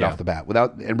notice right off the bat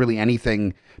without really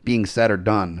anything being said or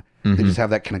done. Mm-hmm. They just have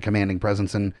that kind of commanding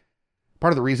presence. And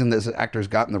part of the reason this actor's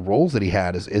gotten the roles that he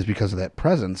had is because of that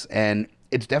presence. And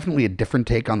it's definitely a different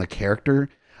take on the character.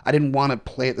 I didn't want to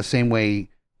play it the same way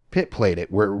Pitt played it,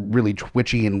 where really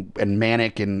twitchy and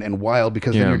manic and wild,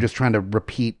 because then you're just trying to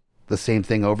repeat the same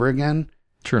thing over again.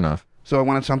 True enough. So I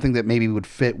wanted something that maybe would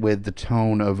fit with the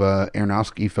tone of a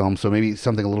Aronofsky film. So maybe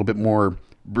something a little bit more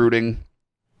brooding,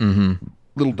 a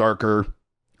little darker,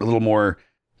 a little more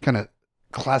kind of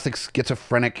classic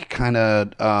schizophrenic kind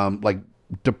of like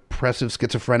depressive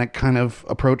schizophrenic kind of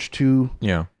approach to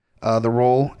the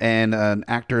role, and an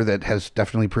actor that has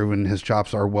definitely proven his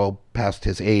chops are well past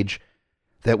his age.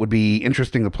 That would be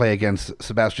interesting to play against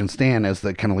Sebastian Stan as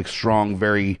the kind of like strong,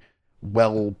 very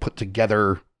well put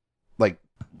together, like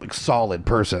solid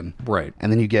person. Right.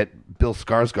 And then you get Bill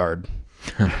Skarsgård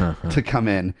to come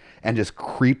in and just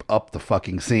creep up the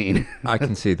fucking scene. I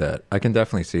can see that. I can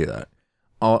definitely see that.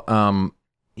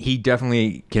 He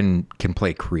definitely can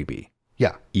play creepy.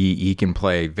 Yeah. He can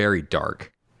play very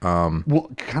dark.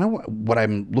 Well, kind of what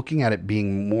I'm looking at it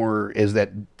being more is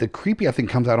that the creepy, I think,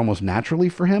 comes out almost naturally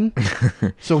for him.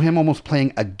 So him almost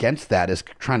playing against that is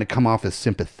trying to come off as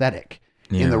sympathetic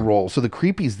in the role. So the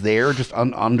creepy's there, just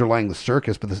underlying the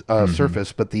surface, but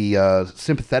the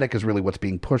sympathetic is really what's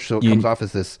being pushed. So it comes off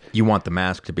as this. You want the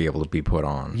mask to be able to be put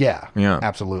on. Yeah,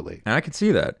 absolutely. And I can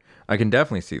see that. I can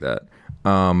definitely see that.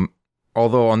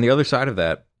 Although on the other side of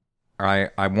that, I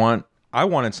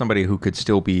wanted somebody who could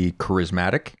still be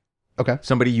charismatic. Okay.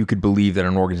 Somebody you could believe that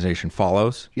an organization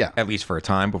follows. Yeah. At least for a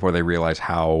time before they realize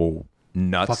how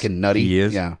fucking nutty he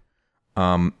is. Yeah.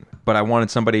 But I wanted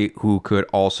somebody who could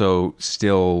also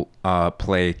still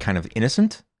play kind of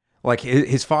innocent. Like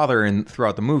his father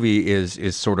throughout the movie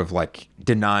is sort of like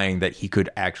denying that he could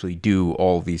actually do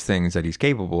all these things that he's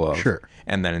capable of. Sure.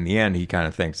 And then in the end, he kind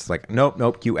of thinks like,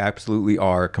 nope, you absolutely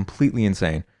are completely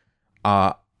insane.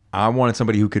 I wanted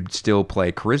somebody who could still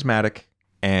play charismatic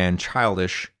and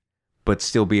childish, but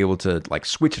still be able to like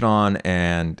switch it on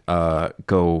and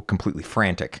go completely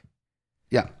frantic.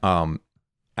 Yeah.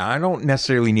 I don't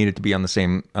necessarily need it to be on the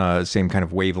same kind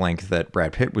of wavelength that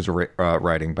Brad Pitt was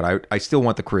writing, but I still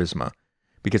want the charisma,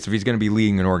 because if he's going to be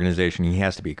leading an organization, he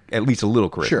has to be at least a little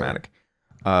charismatic.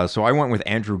 Sure. So I went with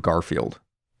Andrew Garfield.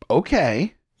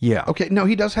 Okay. Yeah. Okay. No,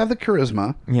 he does have the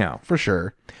charisma. Yeah. For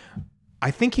sure. I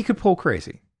think he could pull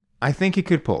crazy. I think he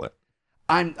could pull it.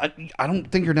 I don't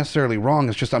think you're necessarily wrong.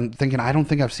 It's just I'm thinking I don't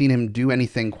think I've seen him do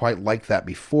anything quite like that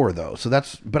before, though. So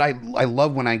but I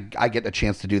love when I get a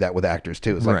chance to do that with actors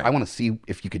too. It's like, right. I want to see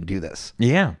if you can do this.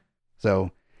 Yeah.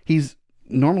 So he's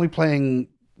normally playing.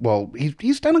 Well,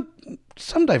 he's done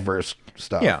some diverse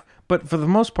stuff. Yeah, but for the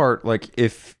most part, like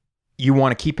if you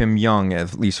want to keep him young,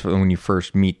 at least when you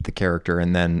first meet the character,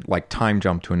 and then like time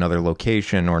jump to another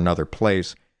location or another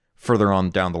place further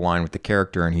on down the line with the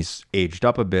character, and he's aged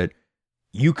up a bit,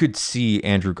 you could see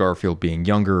Andrew Garfield being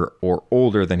younger or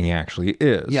older than he actually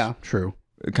is. Yeah, true.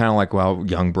 Kind of like, well,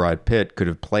 young Brad Pitt could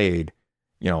have played,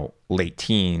 late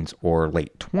teens or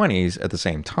late 20s at the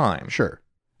same time. Sure.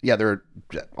 Yeah, there are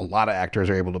a lot of actors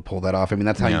are able to pull that off. I mean,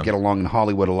 that's how you get along in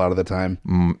Hollywood a lot of the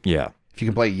time. Yeah. If you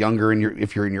can play younger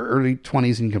if you're in your early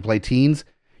 20s and you can play teens,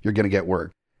 you're going to get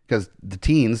work. Because the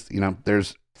teens,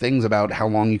 there's things about how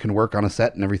long you can work on a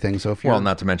set and everything. So if you're... Well,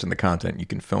 not to mention the content you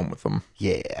can film with them.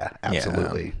 Yeah,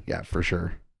 absolutely. Yeah, for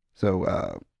sure.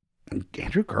 So,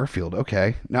 Andrew Garfield,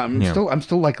 okay. Now I'm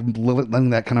still like letting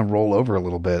that kind of roll over a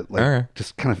little bit. Like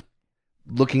just kind of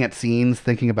looking at scenes,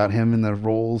 thinking about him in the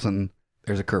roles, and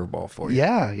there's a curveball for you.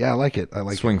 Yeah, I like it.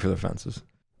 Swing for the fences.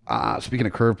 Speaking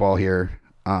of curveball here,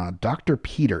 Dr.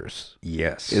 Peters.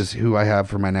 Yes. Is who I have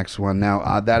for my next one.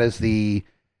 Now, that is the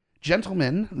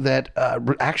gentleman that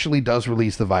actually does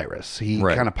release the virus. He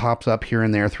kind of pops up here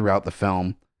and there throughout the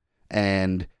film,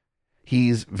 and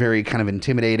he's very kind of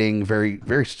intimidating, very,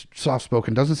 very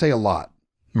soft-spoken, doesn't say a lot.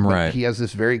 Right. He has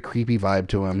this very creepy vibe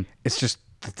to him. It's just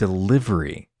the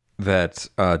delivery that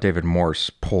David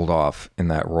Morse pulled off in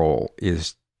that role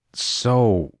is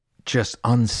so just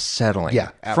unsettling. Yeah,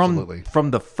 absolutely.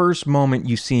 From the first moment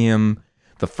you see him,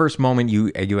 the first moment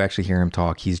you actually hear him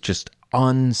talk, he's just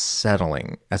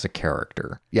unsettling as a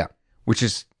character. Yeah. Which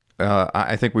is,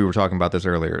 I think we were talking about this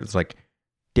earlier. It's like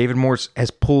David Morse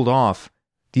has pulled off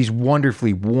these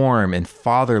wonderfully warm and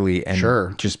fatherly and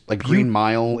just like Green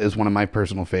Mile is one of my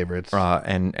personal favorites.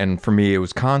 And for me, it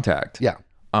was Contact. Yeah.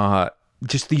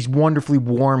 Just these wonderfully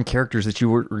warm characters that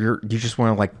you just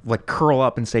want to like curl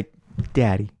up and say,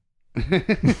 "Daddy."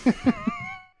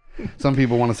 Some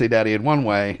people want to say "Daddy" in one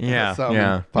way.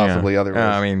 Possibly other ways.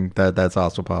 I mean that's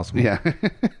also possible. Yeah.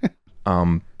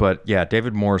 But yeah,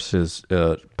 David Morse has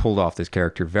pulled off this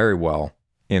character very well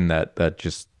in that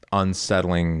just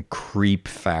unsettling creep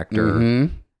factor,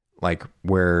 like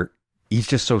where he's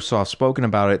just so soft spoken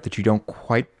about it that you don't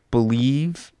quite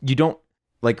believe. You don't.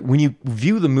 Like when you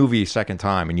view the movie a second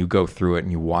time and you go through it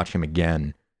and you watch him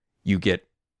again, you get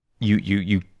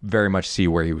you very much see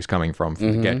where he was coming from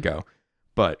the get-go.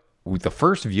 But with the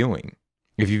first viewing,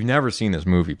 if you've never seen this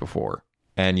movie before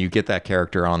and you get that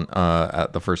character on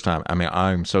at the first time, I mean,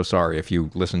 I'm so sorry if you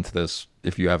listen to this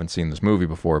if you haven't seen this movie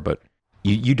before, but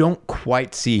you don't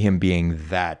quite see him being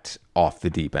that off the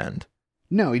deep end.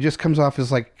 No, he just comes off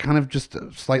as like kind of just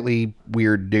a slightly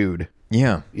weird dude.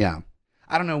 Yeah. Yeah.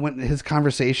 I don't know, when his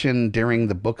conversation during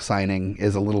the book signing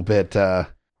is a little bit a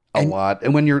lot.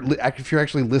 And when if you're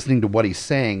actually listening to what he's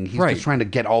saying, he's just trying to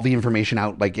get all the information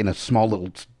out like in a small little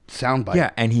soundbite.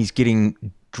 Yeah, and he's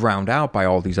getting drowned out by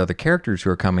all these other characters who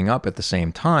are coming up at the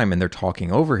same time, and they're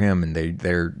talking over him, and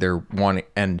they're wanting.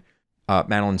 And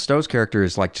Madeline Stowe's character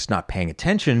is like just not paying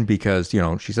attention because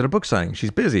she's at a book signing,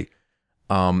 she's busy.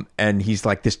 And he's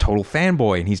like this total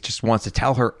fanboy, and he just wants to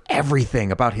tell her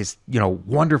everything about his,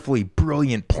 wonderfully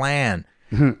brilliant plan.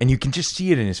 And you can just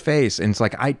see it in his face. And it's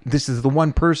like, this is the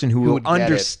one person who will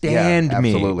understand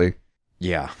me. Absolutely.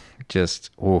 Yeah. Just,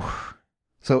 oh.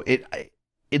 So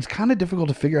it's kind of difficult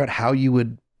to figure out how you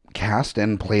would cast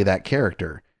and play that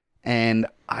character. And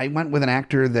I went with an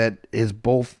actor that is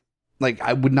both, like,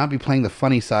 I would not be playing the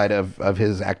funny side of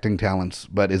his acting talents,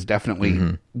 but is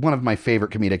definitely one of my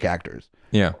favorite comedic actors.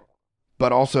 Yeah.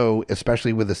 But also,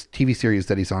 especially with this TV series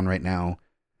that he's on right now,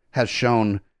 has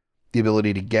shown the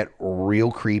ability to get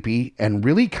real creepy and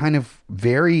really kind of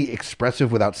very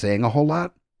expressive without saying a whole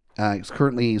lot. He's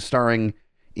currently starring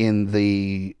in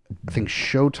the, I think,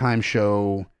 Showtime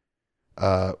show,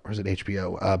 or is it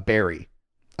HBO? Barry.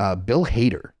 Bill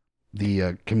Hader, the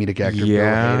comedic actor.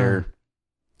 Yeah. Bill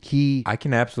Hader. I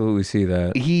can absolutely see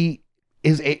that. He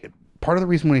is part of the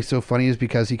reason why he's so funny is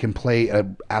because he can play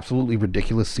an absolutely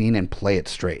ridiculous scene and play it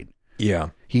straight. Yeah.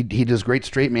 He does great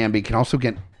straight man, but he can also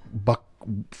get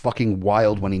fucking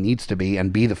wild when he needs to be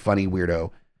and be the funny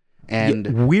weirdo.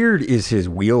 And weird is his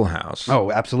wheelhouse.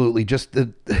 Oh, absolutely. Just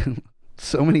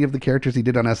so many of the characters he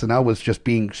did on SNL was just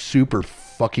being super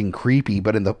fucking creepy,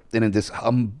 but in this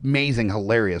amazing,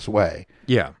 hilarious way.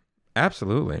 Yeah,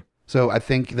 absolutely. So I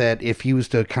think that if he was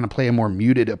to kind of play a more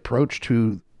muted approach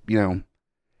to,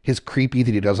 his creepy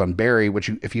that he does on Barry, which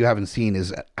if you haven't seen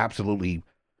is an absolutely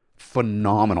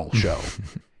phenomenal show.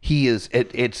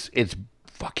 It's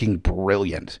fucking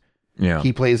brilliant. Yeah.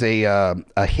 He plays a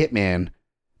hitman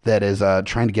that is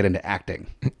trying to get into acting.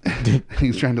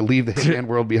 He's trying to leave the hitman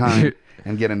world behind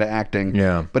and get into acting.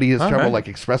 Yeah. But he has trouble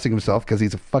expressing himself because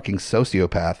he's a fucking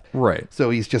sociopath. Right. So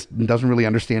he's just doesn't really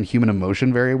understand human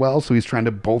emotion very well. So he's trying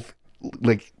to both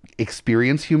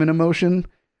experience human emotion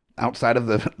outside of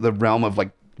the realm of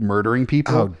murdering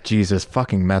people. Oh, Jesus,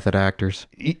 fucking method actors.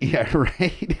 Yeah,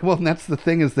 right. Well, and that's the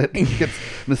thing is that he gets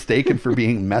mistaken for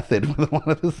being method with a lot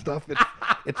of this stuff.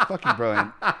 It's fucking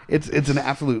brilliant. It's an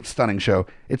absolute stunning show.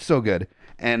 It's so good.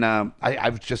 And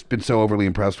I've just been so overly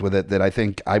impressed with it that I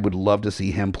think I would love to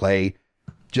see him play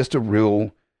just a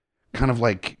real kind of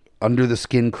under the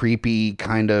skin creepy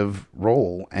kind of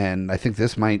role. And I think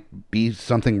this might be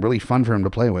something really fun for him to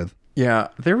play with. Yeah,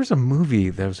 there was a movie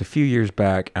that was a few years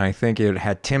back, and I think it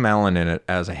had Tim Allen in it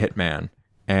as a hitman.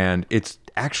 And it's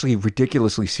actually a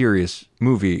ridiculously serious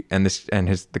movie, and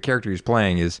the character he's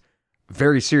playing is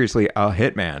very seriously a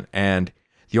hitman. And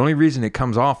the only reason it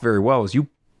comes off very well is you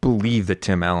believe that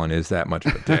Tim Allen is that much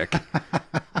of a dick.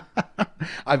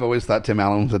 I've always thought Tim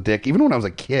Allen was a dick, even when I was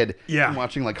a kid. Yeah,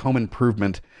 watching Home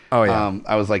Improvement. Oh yeah,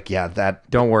 I was like, yeah, that.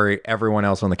 Don't worry, everyone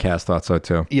else on the cast thought so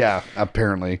too. Yeah,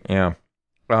 apparently. Yeah.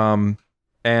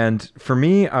 And for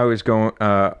me, I was going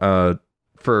for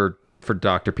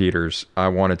Dr. Peters. I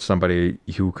wanted somebody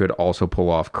who could also pull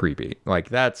off creepy.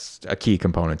 That's a key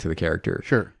component to the character.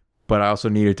 Sure. But I also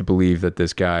needed to believe that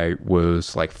this guy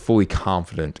was fully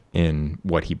confident in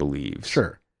what he believes.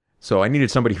 Sure. So I needed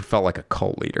somebody who felt like a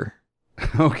cult leader.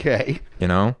 Okay.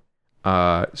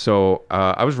 So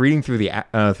I was reading through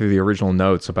the original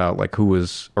notes about who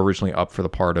was originally up for the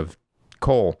part of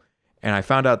Cole, and I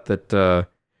found out that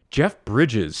Jeff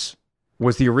Bridges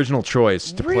was the original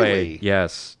choice to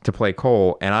play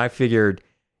Cole. And I figured,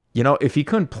 if he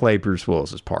couldn't play Bruce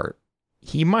Willis's part,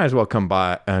 he might as well come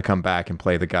back and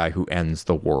play the guy who ends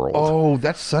the world. Oh,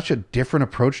 that's such a different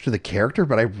approach to the character,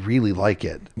 but I really like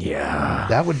it. Yeah.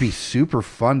 That would be super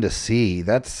fun to see.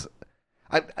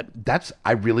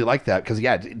 I really like that because,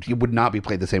 he would not be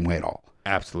played the same way at all.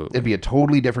 Absolutely. It'd be a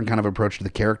totally different kind of approach to the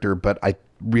character, but I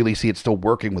really see it still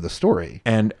working with the story.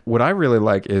 And what I really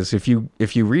like is if you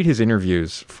read his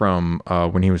interviews from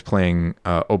when he was playing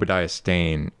Obadiah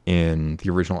Stane in the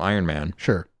original Iron Man.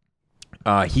 Sure.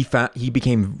 He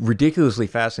became ridiculously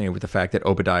fascinated with the fact that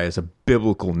Obadiah is a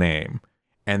biblical name.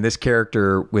 And this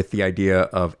character with the idea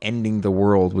of ending the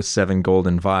world with 7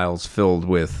 golden vials filled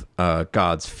with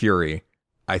God's fury,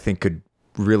 I think could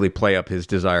really play up his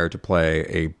desire to play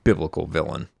a biblical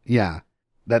villain. Yeah,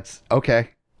 that's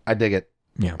okay. I dig it.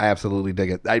 Yeah, I absolutely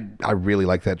dig it. I really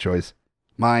like that choice.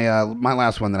 My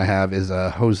last one that I have is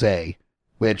Jose,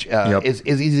 which is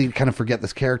easy to kind of forget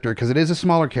this character because it is a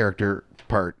smaller character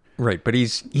part. Right, but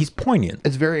he's poignant.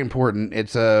 It's very important.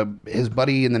 It's his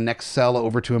buddy in the next cell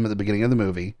over to him at the beginning of the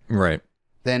movie. Right.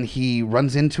 Then he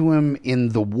runs into him in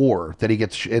the war that he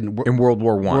gets in World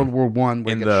War I. World War I,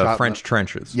 in the French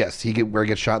trenches. Yes, where he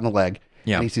gets shot in the leg.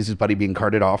 Yeah, and he sees his buddy being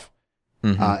carted off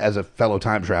as a fellow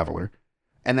time traveler.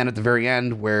 And then at the very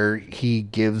end, where he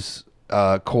gives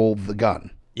Cole the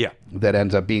gun. Yeah, that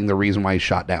ends up being the reason why he's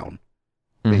shot down,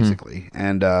 basically.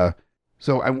 And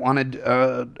so I wanted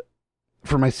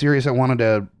for my series, I wanted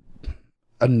a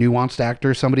nuanced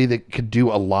actor, somebody that could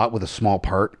do a lot with a small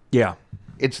part. Yeah.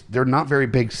 They're not very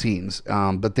big scenes,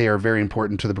 but they are very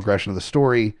important to the progression of the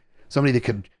story. Somebody that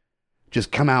could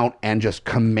just come out and just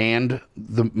command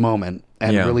the moment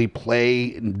and really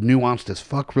play nuanced as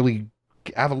fuck, really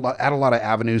add a lot of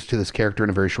avenues to this character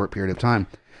in a very short period of time.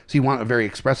 So you want a very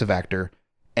expressive actor.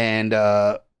 And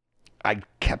I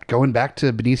kept going back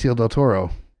to Benicio del Toro.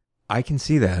 I can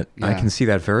see that. Yeah. I can see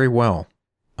that very well.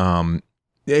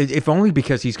 If only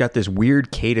because he's got this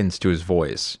weird cadence to his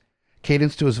voice.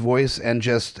 And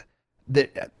just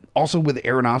that also with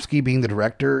Aronofsky being the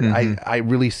director, I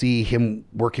really see him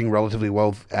working relatively well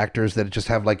with actors that just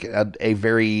have a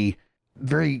very,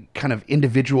 very kind of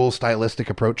individual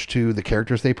stylistic approach to the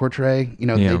characters they portray.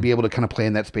 They'd be able to kind of play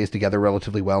in that space together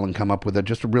relatively well and come up with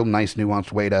just a real nice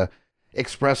nuanced way to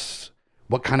express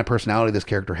what kind of personality this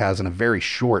character has in a very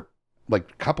short,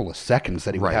 couple of seconds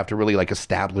that he would have to really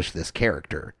establish this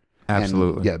character.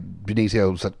 Absolutely. And,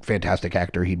 Benicio's a fantastic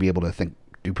actor. He'd be able to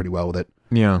do pretty well with it.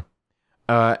 Yeah.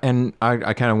 And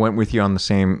I kind of went with you on the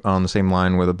same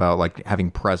line with about like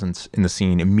having presence in the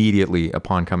scene immediately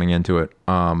upon coming into it.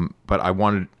 But I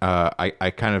wanted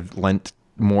I kind of lent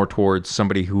more towards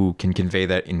somebody who can convey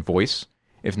that in voice,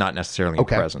 if not necessarily in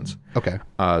presence. Okay.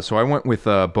 So I went with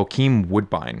Bokeem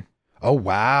Woodbine. Oh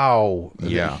wow!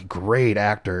 Yeah, great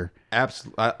actor.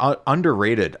 Absolutely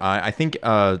underrated. I think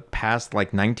past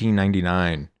like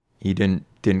 1999, he didn't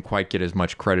quite get as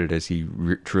much credit as he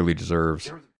truly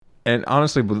deserves. And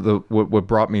honestly, what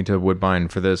brought me to Woodbine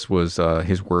for this was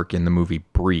his work in the movie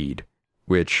Breed,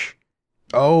 which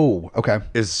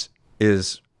is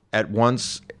at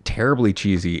once terribly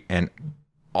cheesy and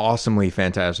awesomely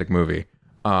fantastic movie.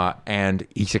 And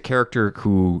he's a character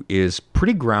who is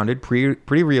pretty grounded,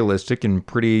 pretty realistic, and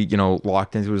pretty,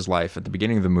 locked into his life at the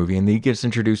beginning of the movie. And then he gets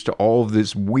introduced to all of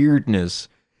this weirdness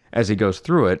as he goes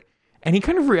through it. And he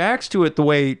kind of reacts to it the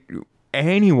way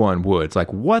anyone would. It's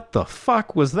like, what the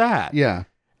fuck was that? Yeah.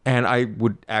 And I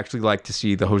would actually like to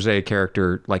see the Jose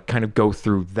character like kind of go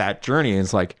through that journey. And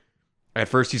it's like, at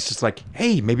first he's just like,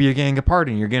 hey, maybe you're getting a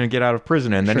pardon, you're going to get out of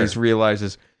prison. And then he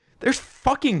realizes there's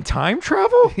fucking time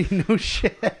travel? No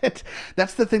shit.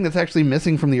 That's the thing that's actually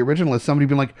missing from the original is somebody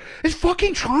being like, it's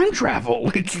fucking time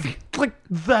travel. Like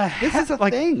the heck? This is a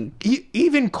thing.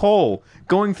 Even Cole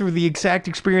going through the exact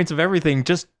experience of everything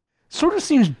just sort of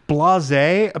seems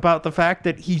blasé about the fact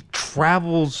that he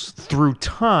travels through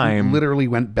time. He literally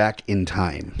went back in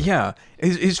time. Yeah.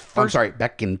 His first... I'm sorry,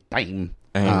 back in time.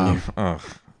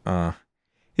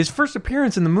 His first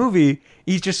appearance in the movie,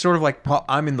 he's just sort of like,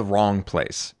 I'm in the wrong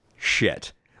place.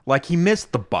 Shit. Like he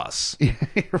missed the bus.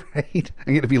 Right.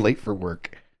 I'm going to be late for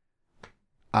work.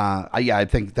 I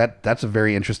think that's a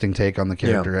very interesting take on the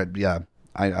character. Yeah.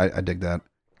 I dig that.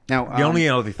 Now, the only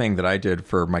other thing that I did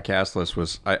for my cast list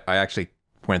was I actually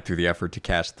went through the effort to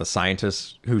cast the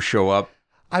scientists who show up.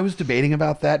 I was debating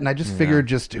about that, and I just figured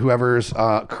just whoever's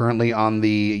currently on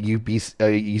the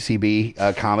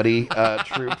UCB comedy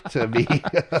troupe to be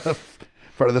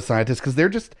part of the scientists, because they're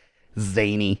just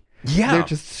zany. Yeah, they're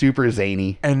just super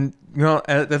zany. And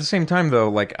at the same time, though,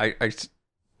 like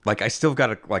I still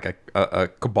got a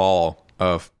cabal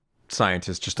of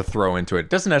scientists just to throw into it. It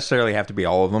doesn't necessarily have to be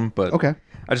all of them, but okay.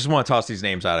 I just want to toss these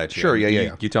names out at you. Sure,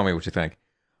 yeah. You tell me what you think.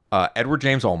 Edward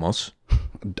James Olmos.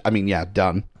 I mean, yeah,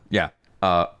 done. Yeah.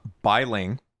 Bai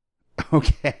Ling.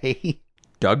 Okay.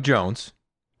 Doug Jones.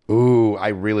 Ooh, I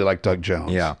really like Doug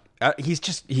Jones. Yeah.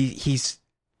 He's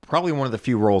probably one of the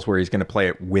few roles where he's going to play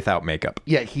it without makeup.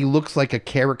 Yeah, he looks like a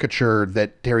caricature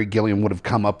that Terry Gilliam would have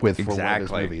come up with for one of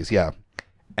his movies. Yeah.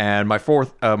 And my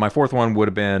fourth one would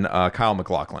have been Kyle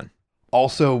MacLachlan.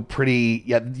 Also pretty,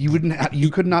 you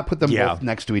could not put them both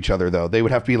next to each other, though. They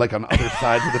would have to be like on other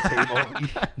sides of the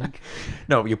table.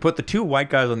 No, you put the two white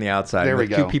guys on the outside, there we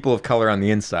and the go. two people of color on the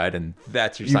inside, and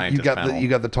that's your scientist panel. You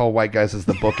got the tall white guys as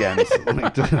the bookends,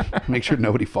 like, to make sure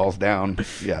nobody falls down.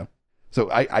 Yeah. So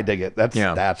I dig it.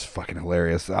 That's fucking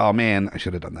hilarious. Oh, man, I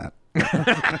should have done that.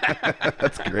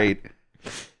 That's great.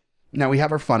 Now we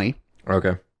have our funny.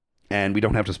 Okay. And we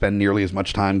don't have to spend nearly as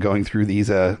much time going through these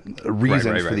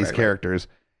reasons for these characters.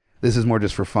 This is more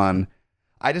just for fun.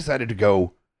 I decided to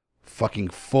go fucking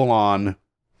full on,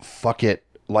 fuck it.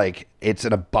 Like, it's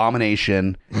an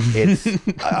abomination. It's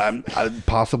a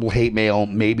possible hate mail,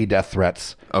 maybe death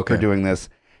threats for doing this.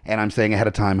 And I'm saying ahead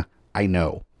of time, I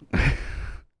know.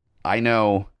 I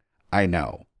know.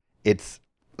 It's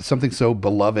something so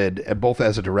beloved, both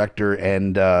as a director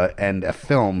and a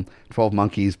film, 12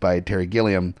 Monkeys by Terry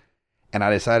Gilliam. And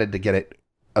I decided to get it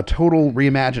a total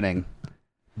reimagining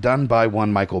done by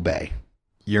one Michael Bay.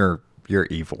 You're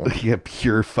evil. Yeah,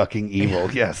 pure fucking evil.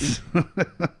 Yes.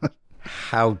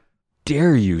 How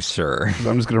dare you, sir? So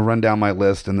I'm just going to run down my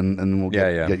list and then we'll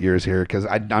get yours here, because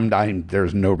I'm dying.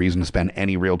 There's no reason to spend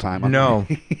any real time on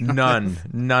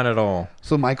none at all.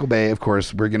 So Michael Bay, of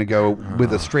course, we're going to go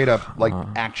with a straight up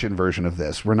action version of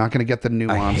this. We're not going to get the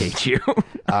nuance. I hate you.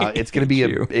 It's going to be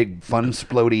a big fun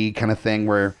splody kind of thing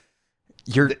where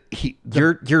you're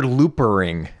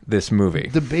loopering this movie.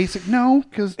 The basic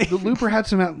because the looper had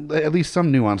at least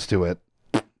some nuance to it.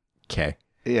 Okay.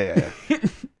 Yeah.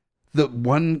 The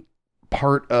one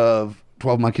part of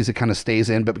 12 Monkeys that kind of stays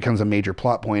in but becomes a major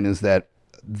plot point is that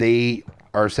they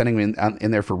are sending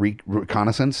in there for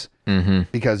reconnaissance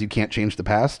because you can't change the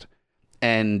past,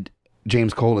 and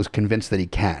James Cole is convinced that he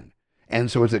can. And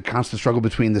so it's a constant struggle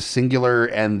between the singular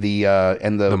and the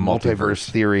multiverse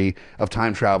theory of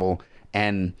time travel.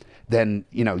 And then,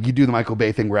 you do the Michael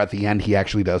Bay thing where at the end he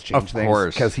actually does change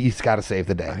things because he's got to save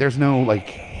the day. There's no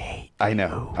I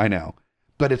know.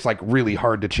 But it's really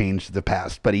hard to change the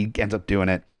past, but he ends up doing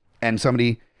it. And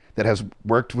somebody that has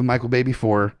worked with Michael Bay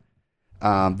before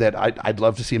that I'd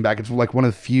love to see him back. It's like one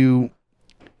of the few.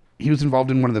 He was involved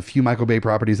in one of the few Michael Bay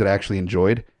properties that I actually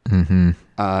enjoyed. Mm-hmm.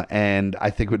 And I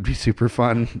think it would be super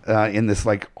fun in this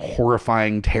like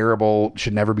horrifying, terrible,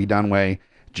 should never be done way.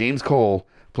 James Cole,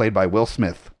 played by Will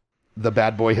Smith, the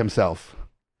bad boy himself,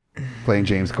 playing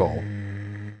James Cole.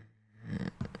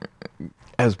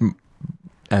 As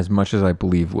much as I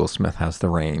believe Will Smith has the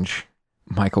range,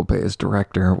 Michael Bay as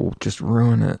director will just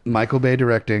ruin it. Michael Bay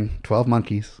directing 12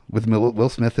 Monkeys with Will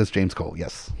Smith as James Cole.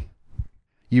 Yes.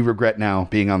 You regret now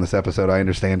being on this episode. I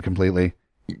understand completely.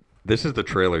 This is the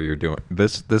trailer you're doing.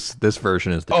 This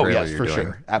version is the trailer yes, you're for doing.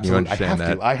 Sure. Absolutely. You understand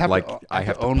that? I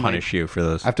have to punish you for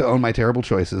this. I have to own my terrible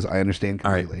choices. I understand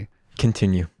completely. All right.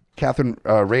 Continue. Catherine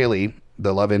Rayleigh,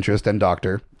 the love interest and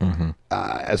doctor,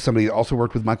 as somebody who also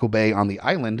worked with Michael Bay on The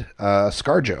Island,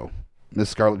 ScarJo, Miss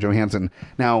Scarlett Johansson.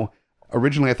 Now,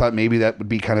 originally I thought maybe that would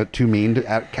be kind of too mean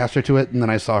to cast her to it, and then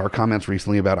I saw her comments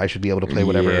recently about I should be able to play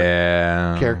whatever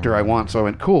character I want. So I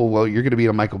went, cool, well, you're going to be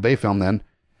in a Michael Bay film then.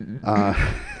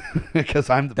 Because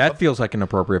I'm the that feels like an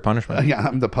appropriate punishment. Yeah,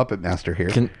 I'm the puppet master here.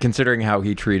 Considering how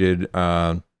he treated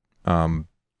what's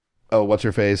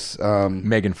her face?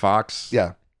 Megan Fox.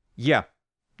 Yeah.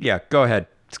 Go ahead,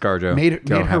 ScarJo. Made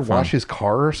her wash his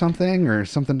car or something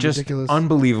just ridiculous.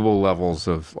 Unbelievable levels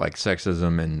of like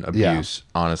sexism and abuse,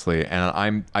 honestly.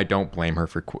 And I don't blame her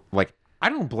for I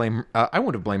don't blame. I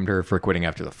would have blamed her for quitting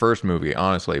after the first movie,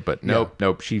 honestly. But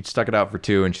nope. She stuck it out for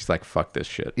 2, and she's like, "Fuck this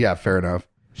shit." Yeah, fair enough.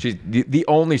 She's the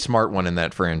only smart one in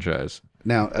that franchise.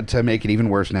 Now, to make it even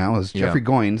worse now is Jeffrey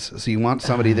Goins. So you want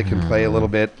somebody that can play a little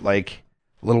bit like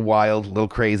a little wild, a little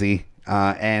crazy,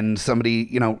 and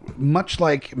somebody, much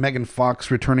like Megan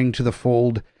Fox returning to the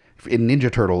fold in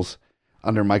Ninja Turtles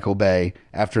under Michael Bay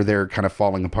after they're kind of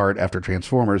falling apart after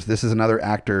Transformers. This is another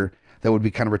actor that would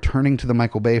be kind of returning to the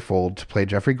Michael Bay fold to play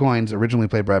Jeffrey Goins, originally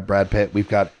played by Brad Pitt. We've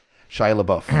got Shia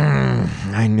LaBeouf.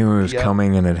 I knew it was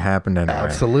coming, and it happened anyway.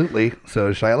 Absolutely.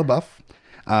 So Shia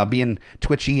LaBeouf, being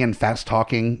twitchy and fast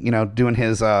talking, doing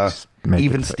his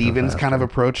Even Stevens kind of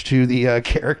approach to the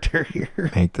character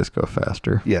here. Make this go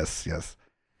faster. Yes.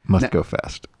 Must go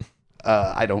fast.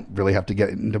 I don't really have to get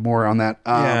into more on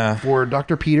that. For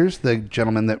Dr. Peters, the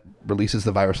gentleman that releases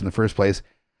the virus in the first place,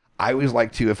 I always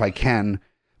like to, if I can,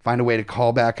 find a way to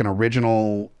call back an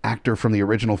original actor from the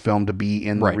original film to be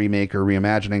in the remake or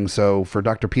reimagining. So for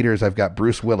Dr. Peters, I've got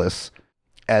Bruce Willis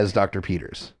as Dr.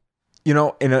 Peters.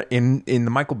 In the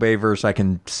Michael Bay verse, I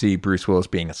can see Bruce Willis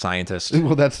being a scientist.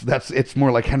 Well, that's it's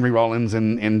more like Henry Rollins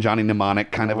and Johnny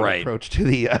Mnemonic kind of an approach to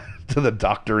the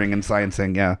doctoring and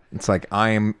sciencing. Yeah, it's like I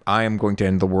am going to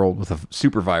end the world with a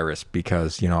super virus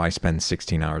because I spend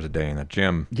 16 hours a day in the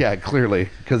gym. Yeah, clearly,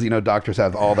 because doctors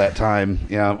have all that time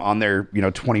on their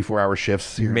 24-hour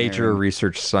shifts. Major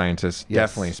research scientists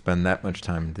definitely spend that much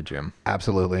time in the gym.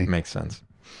 Absolutely, makes sense.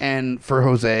 And for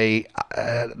Jose,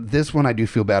 this one I do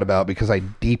feel bad about because I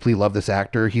deeply love this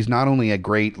actor. He's not only a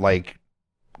great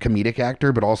comedic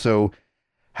actor, but also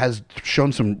has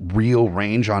shown some real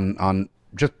range on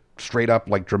just straight up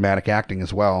dramatic acting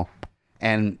as well.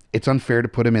 And it's unfair to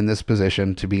put him in this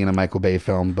position to be in a Michael Bay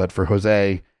film, but for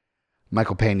Jose,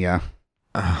 Michael Pena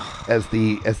as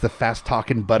the fast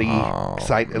talking buddy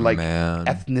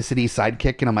ethnicity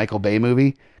sidekick in a Michael Bay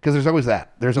movie, because there's always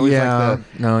that. There's always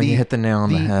you hit the nail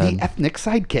on the head. The ethnic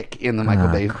sidekick in the Michael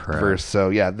Bay verse. So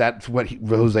yeah, that's what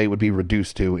Jose would be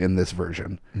reduced to in this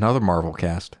version. Another Marvel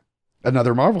cast.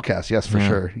 Another Marvel cast, yes, for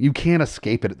sure. You can't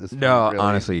escape it at this point. No, really.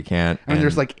 Honestly, you can't. I mean,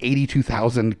 there's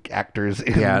 82,000 actors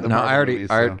in the Marvel movies,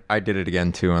 I did it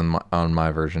again too on my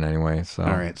version anyway. So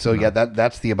all right, so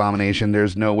that's the Abomination.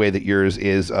 There's no way that yours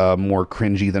is more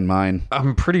cringy than mine.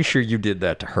 I'm pretty sure you did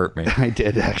that to hurt me. I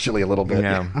did actually a little bit.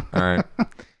 Yeah. All right.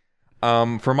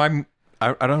 For my,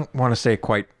 I don't want to say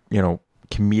quite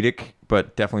comedic,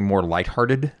 but definitely more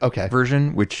lighthearted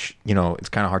version, which, it's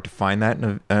kind of hard to find that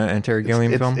in an Terry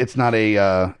Gilliam film. It's not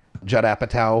a Judd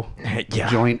Apatow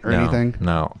joint or anything.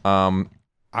 No.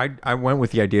 I went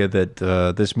with the idea that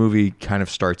this movie kind of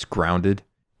starts grounded,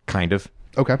 kind of.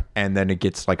 Okay. And then it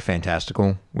gets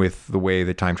fantastical with the way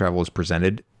the time travel is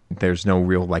presented. There's no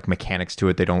real mechanics to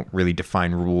it. They don't really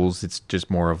define rules. It's just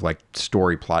more of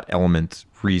story plot element,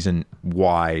 reason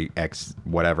why X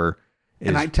whatever.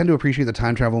 And I tend to appreciate the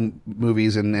time travel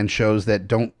movies and shows that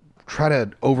don't try to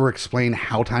over-explain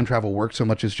how time travel works so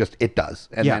much as just it does,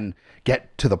 and then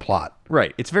get to the plot.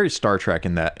 Right. It's very Star Trek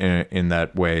in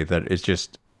that way, that it's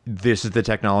just, this is the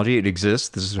technology, it exists,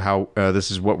 this is how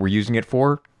this is what we're using it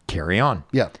for, carry on.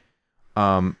 Yeah.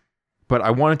 But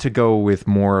I wanted to go with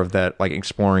more of that,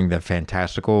 exploring the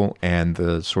fantastical and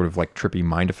the sort of trippy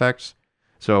mind effects.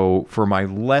 So for my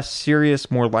less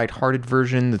serious, more lighthearted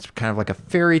version, that's kind of like a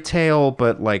fairy tale,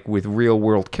 but like with real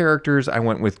world characters, I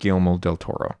went with Guillermo del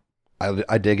Toro.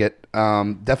 I dig it.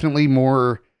 Definitely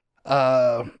more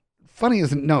funny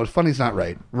isn't no, funny's not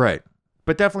right. Right.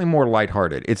 But definitely more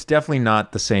lighthearted. It's definitely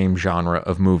not the same genre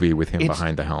of movie with him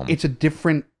behind the helm. It's a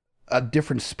different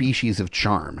species of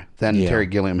charm than Terry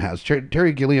Gilliam has.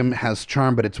 Terry Gilliam has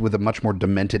charm, but it's with a much more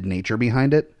demented nature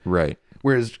behind it. Right.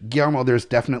 Whereas Guillermo, there's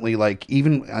definitely like,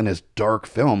 even in his dark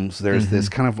films, there's this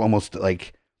kind of almost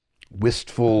like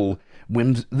wistful,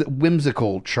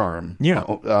 whimsical charm. Yeah.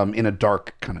 In a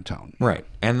dark kind of tone. Right.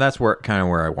 And that's where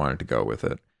I wanted to go with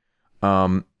it.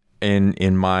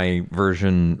 In my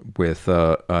version with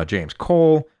James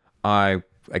Cole, I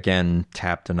again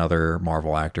tapped another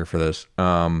Marvel actor for this.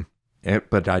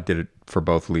 But I did it for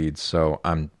both leads, so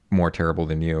I'm more terrible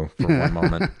than you for one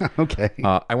moment. Okay.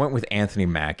 I went with Anthony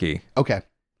Mackie. Okay.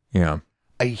 Yeah.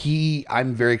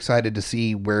 I'm very excited to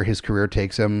see where his career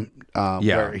takes him. Yeah.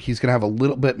 Where he's going to have a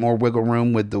little bit more wiggle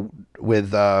room with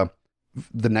the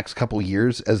next couple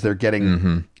years as they're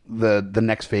getting the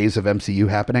next phase of MCU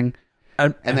happening.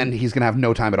 And then he's going to have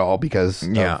no time at all because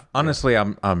honestly,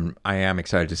 I am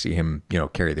excited to see him,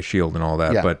 carry the shield and all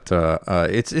that. Yeah. But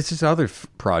it's his other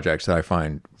projects that I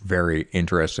find very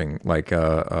interesting, like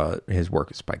his work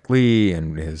with Spike Lee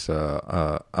and his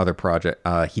other project.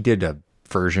 He did a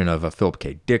version of a Philip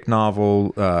K. Dick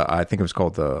novel. I think it was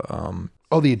called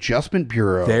the Adjustment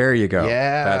Bureau. There you go.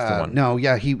 Yeah, that's the one. No,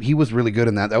 yeah, he was really good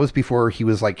in that. That was before he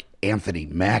was like Anthony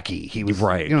Mackie. He was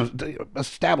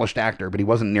established actor, but he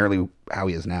wasn't nearly how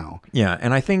he is now. Yeah,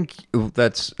 and I think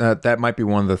that might be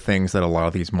one of the things that a lot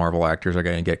of these Marvel actors are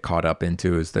going to get caught up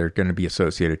into, is they're going to be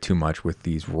associated too much with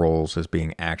these roles as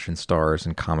being action stars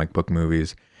in comic book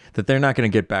movies, that they're not going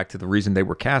to get back to the reason they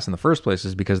were cast in the first place,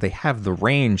 is because they have the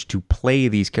range to play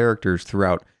these characters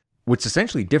throughout what's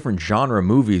essentially different genre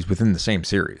movies within the same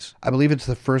series. I believe it's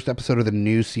the first episode of the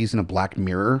new season of Black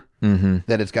Mirror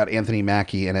that it's got Anthony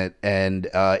Mackie in it, and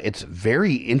it's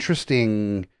very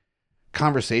interesting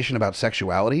conversation about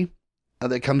sexuality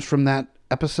that comes from that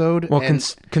episode. Well,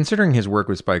 considering his work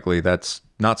with Spike Lee, that's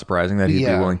not surprising that he'd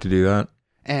be willing to do that.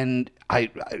 And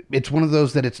it's one of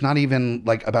those that it's not even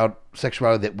like about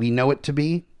sexuality that we know it to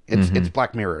be. It's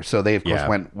Black Mirror, so they of course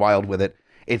went wild with it.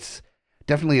 It's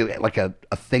definitely like a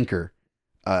thinker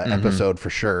episode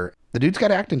for sure. The dude's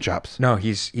got acting chops. No,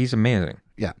 he's amazing.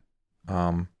 Yeah.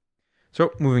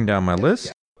 So moving down my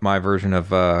list, my version of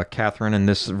Catherine in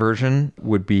this version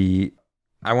would be,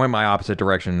 I went my opposite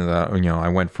direction. I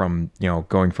went from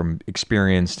going from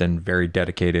experienced and very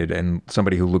dedicated and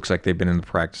somebody who looks like they've been in the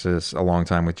practice a long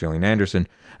time with Gillian Anderson.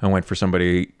 I went for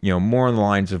somebody more on the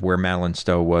lines of where Madeline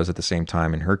Stowe was at the same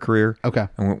time in her career. Okay.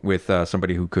 I went with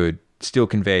somebody who could still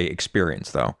convey experience,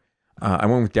 though. I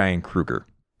went with Diane Kruger.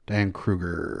 Diane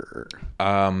Kruger.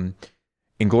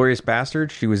 Inglourious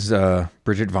Bastard, she was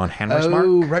Bridget von Hammersmark.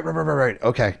 Oh, right.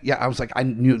 Okay. Yeah, I was like, I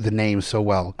knew the name so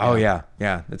well. Oh, yeah.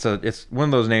 It's one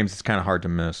of those names that's kind of hard to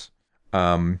miss.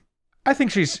 I think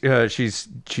she's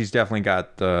definitely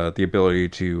got the ability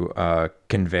to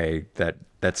convey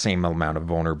that same amount of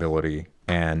vulnerability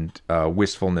and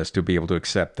wistfulness to be able to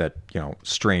accept that,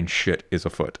 strange shit is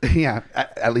afoot. Yeah,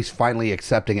 at least finally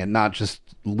accepting it, not just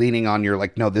leaning on your,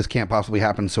 like, no, this can't possibly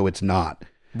happen, so it's not.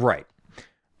 Right.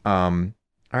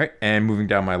 All right, and moving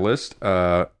down my list,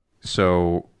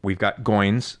 so we've got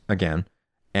Goins again,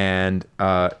 and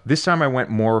this time I went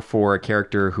more for a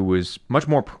character who was much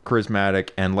more charismatic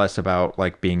and less about,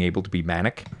 like, being able to be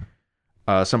manic.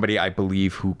 Somebody I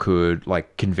believe who could,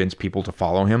 like, convince people to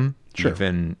follow him,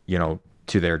 even,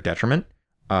 to their detriment.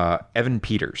 Evan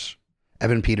Peters.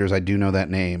 Evan Peters, I do know that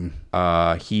name.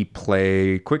 He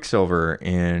played Quicksilver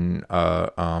in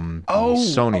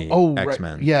Sony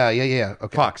X-Men. Right. Yeah.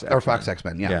 Okay. Fox X-Men. Or Fox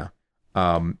X-Men. Yeah.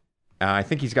 I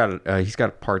think he's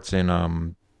got parts in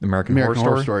American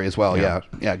Horror Story as well.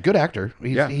 Yeah. Good actor.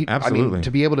 Absolutely. I mean,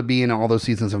 to be able to be in all those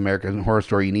seasons of American Horror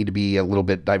Story, you need to be a little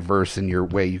bit diverse in your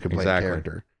way you can play a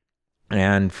character.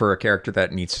 And for a character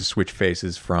that needs to switch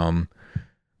faces from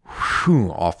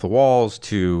off the walls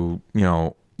to,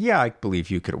 I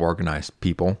believe you could organize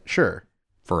people. Sure.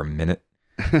 For a minute.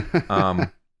 All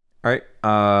right.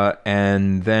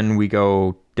 And then we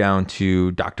go down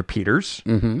to Dr. Peters.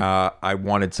 I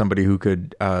wanted somebody who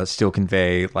could still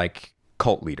convey, like,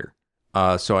 cult leader.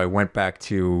 So I went back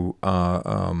to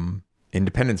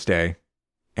Independence Day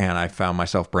and I found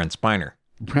myself Brent Spiner.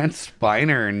 Brent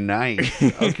Spiner, nice.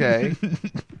 Okay.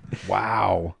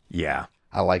 Wow. Yeah.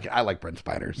 I like Brent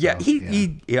Spiner. So,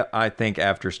 he I think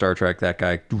after Star Trek, that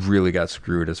guy really got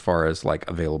screwed as far as, like,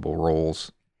 available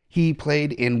roles. He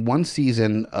played in one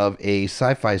season of a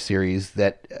sci-fi series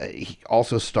that he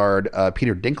also starred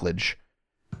Peter Dinklage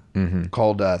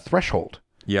called Threshold.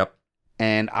 Yep.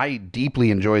 And I deeply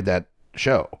enjoyed that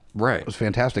show. Right. It was a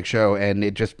fantastic show, and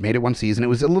it just made it one season. It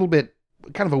was a little bit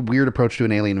kind of a weird approach to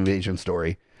an alien invasion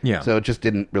story. Yeah. So it just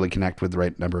didn't really connect with the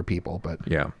right number of people, but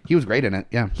yeah, he was great in it.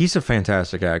 Yeah. He's a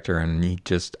fantastic actor, and he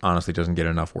just honestly doesn't get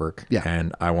enough work. Yeah.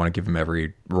 And I want to give him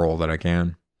every role that I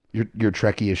can. Your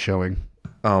Trekkie is showing.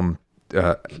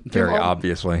 Very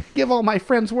obviously. Give all my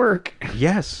friends work.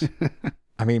 Yes.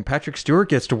 I mean, Patrick Stewart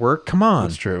gets to work. Come on.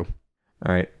 That's true.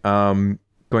 All right.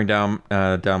 Going down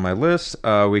my list,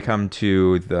 we come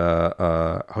to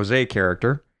the Jose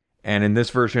character, and in this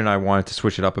version, I wanted to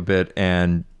switch it up a bit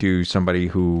and do somebody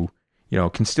who,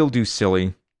 can still do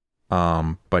silly,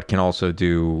 but can also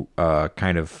do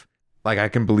kind of like I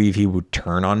can believe he would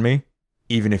turn on me,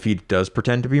 even if he does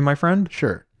pretend to be my friend.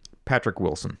 Sure. Patrick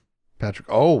Wilson.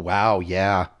 Oh, wow.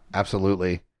 Yeah,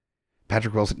 absolutely.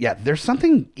 Patrick Wilson. Yeah, there's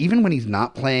something, even when he's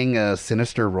not playing a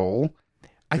sinister role.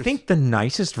 I think the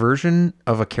nicest version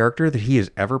of a character that he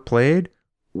has ever played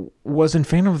was in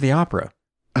Phantom of the Opera.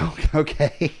 Oh,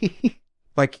 okay.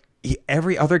 Like,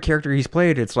 every other character he's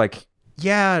played, it's like,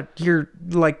 yeah, you're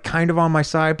like kind of on my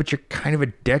side, but you're kind of a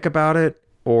dick about it,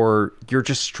 or you're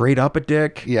just straight up a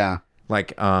dick. Yeah.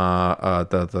 Like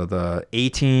the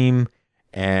A-Team,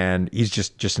 and he's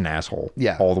just an asshole.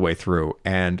 Yeah. All the way through.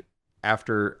 And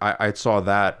after I saw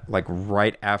that, like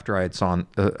right after I had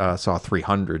saw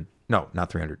 300. No, not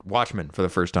 300. Watchmen for the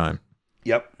first time.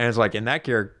 Yep. And it's like in that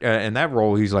character, in that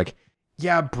role, he's like,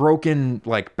 yeah, broken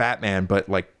like Batman, but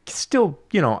like still,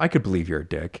 I could believe you're a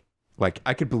dick. Like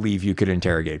I could believe you could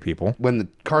interrogate people. When the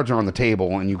cards are on the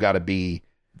table and you got to be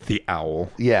the owl.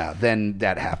 Yeah, then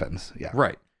that happens. Yeah.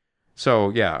 Right. So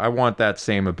yeah, I want that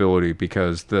same ability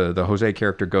because the Jose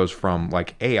character goes from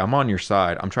like, hey, I'm on your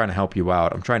side. I'm trying to help you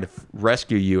out. I'm trying to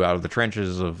rescue you out of the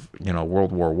trenches of,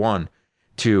 World War I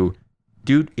to,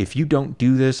 dude, if you don't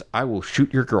do this, I will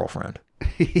shoot your girlfriend.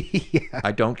 Yeah.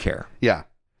 I don't care. Yeah.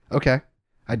 Okay.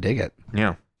 I dig it.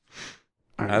 Yeah.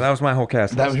 That was my whole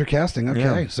cast. That was your casting.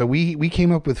 Okay. Yeah. So we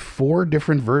came up with 4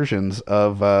 different versions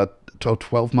of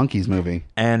 12 Monkeys movie.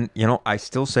 And, I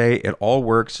still say it all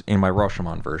works in my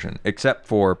Rashomon version, except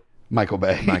for Michael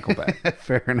Bay.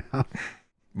 Fair enough.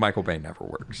 Michael Bay never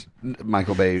works.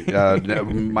 Michael Bay.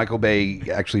 Michael Bay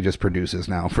actually just produces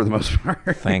now for the most part.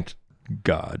 Thank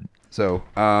God. So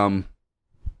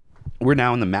we're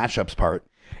now in the mashups part.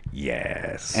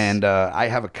 Yes. And I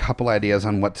have a couple ideas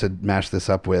on what to mash this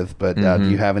up with, but do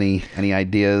you have any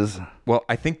ideas? Well,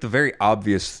 I think the very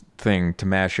obvious thing to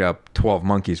mash up 12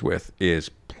 Monkeys with is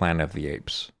Planet of the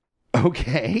Apes.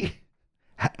 Okay.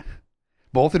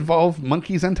 Both involve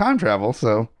monkeys and time travel,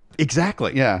 so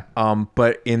exactly. Yeah.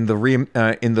 But in the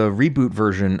reboot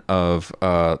version of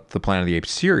the Planet of the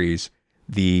Apes series,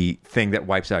 the thing that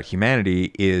wipes out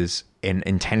humanity is an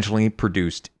intentionally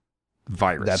produced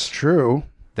virus. That's true.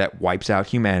 That wipes out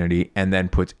humanity and then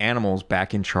puts animals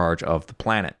back in charge of the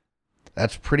planet.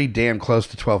 That's pretty damn close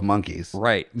to 12 Monkeys.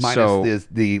 Right. Minus so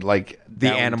the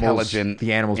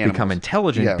animals become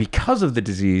intelligent because of the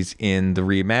disease in the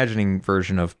reimagining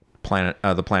version of the Planet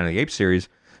of the Apes series.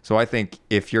 So I think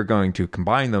if you're going to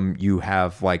combine them, you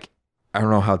have like, I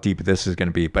don't know how deep this is going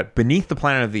to be, but beneath the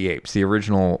Planet of the Apes, the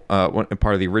original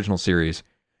part of the original series,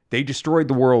 they destroyed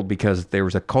the world because there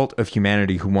was a cult of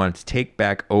humanity who wanted to take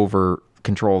back over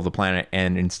control of the planet,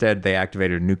 and instead they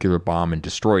activated a nuclear bomb and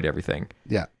destroyed everything.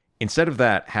 Yeah. Instead of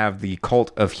that, have the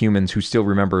cult of humans who still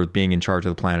remember being in charge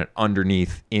of the planet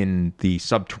underneath in the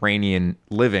subterranean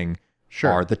living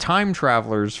are the time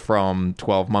travelers from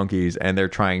 12 Monkeys, and they're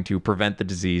trying to prevent the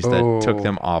disease that took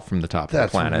them off from the top of the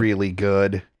planet. That's really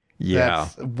good. Yeah.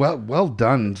 That's well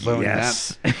done. Throwing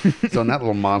throwing that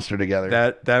little monster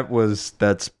together.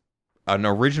 That's an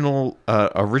original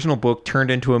book turned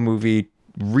into a movie,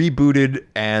 rebooted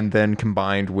and then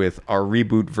combined with our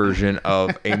reboot version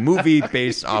of a movie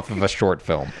based off of a short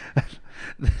film.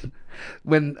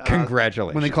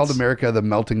 Congratulations. When they called America the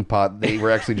melting pot, they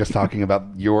were actually just talking about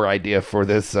your idea for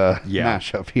this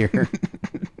mashup here.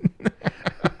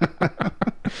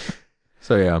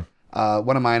 So yeah.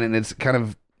 One of mine, and it's kind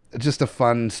of just a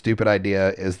fun, stupid idea,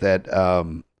 is that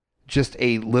just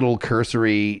a little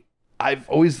cursory. I've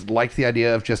always liked the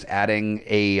idea of just adding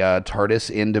a TARDIS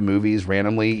into movies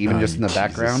randomly, even just in the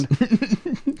background.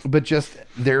 But just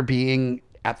there being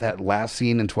at that last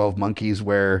scene in 12 Monkeys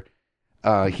where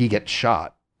he gets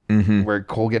shot, where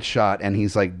Cole gets shot and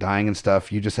he's like dying and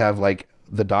stuff. You just have like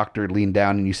the doctor lean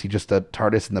down and you see just a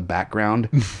TARDIS in the background,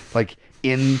 like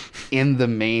in the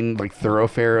main like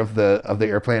thoroughfare of the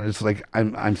airplane. It's like,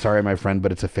 I'm sorry, my friend,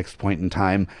 but it's a fixed point in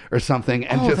time or something.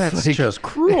 And that's like, just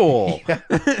cruel. Yeah,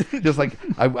 just like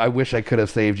I wish I could have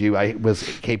saved you. I was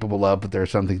capable of, but there are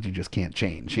some things you just can't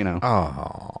change.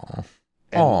 Oh.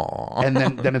 And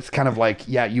then it's kind of like,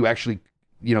 yeah, you actually,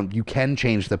 you can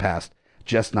change the past,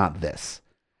 just not this.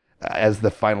 As the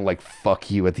final like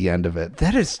fuck you at the end of it.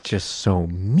 That is just so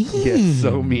mean. Yes,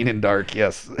 so mean and dark.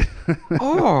 Yes.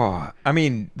 I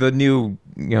mean, the new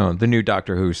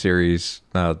Doctor Who series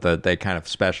that they kind of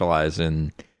specialize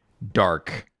in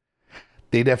dark.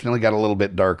 They definitely got a little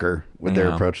bit darker with their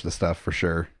approach to stuff for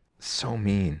sure. So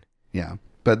mean. Yeah.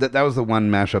 But that was the one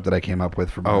mashup that I came up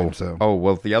with for mine.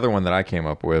 Well, the other one that I came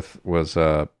up with was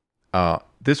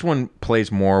this one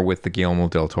plays more with the Guillermo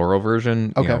del Toro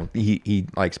version. Okay. He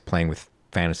likes playing with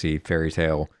fantasy, fairy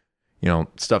tale,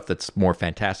 stuff that's more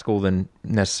fantastical than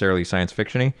necessarily science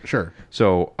fiction-y. Sure.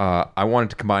 So I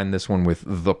wanted to combine this one with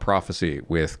The Prophecy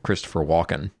with Christopher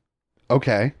Walken.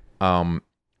 Okay. And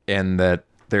that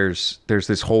there's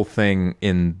this whole thing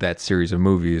in that series of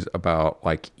movies about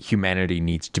like humanity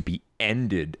needs to be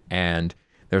ended, and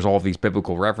there's all these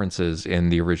biblical references in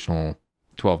the original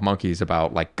 12 Monkeys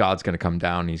about like God's going to come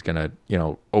down and he's going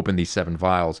to, open these 7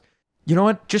 vials. You know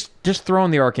what? Just throw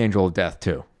in the Archangel of Death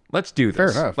too. Let's do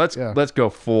this. Fair enough. Let's go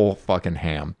full fucking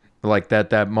ham. Like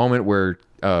that moment where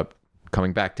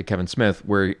coming back to Kevin Smith,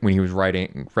 where when he was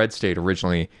writing Red State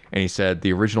originally, and he said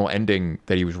the original ending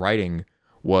that he was writing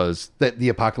was that the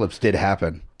apocalypse did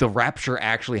happen. The rapture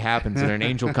actually happens and an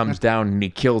angel comes down and he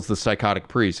kills the psychotic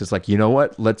priest. It's like, you know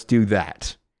what? Let's do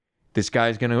that. This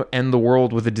guy's going to end the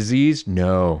world with a disease?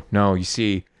 No. You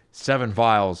see, 7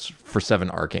 vials for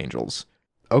 7 archangels.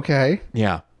 Okay.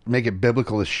 Yeah. Make it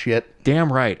biblical as shit.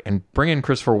 Damn right. And bring in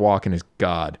Christopher Walken as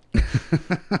God.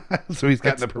 So he's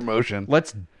gotten the promotion.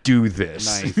 Let's do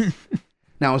this. Nice.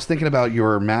 Now, I was thinking about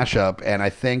your mashup, and I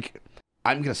think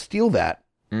I'm going to steal that.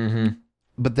 Mm-hmm.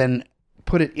 But then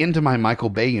put it into my Michael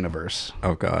Bay universe.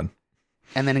 Oh, God.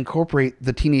 And then incorporate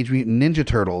the Teenage Mutant Ninja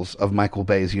Turtles of Michael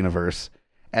Bay's universe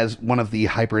as one of the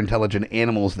hyper-intelligent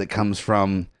animals that comes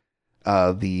from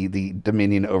the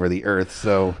dominion over the earth.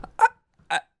 So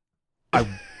I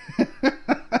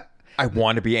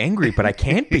want to be angry, but I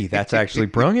can't be. That's actually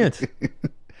brilliant.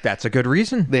 That's a good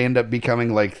reason. They end up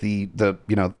becoming like the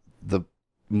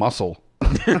muscle.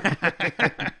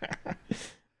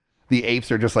 The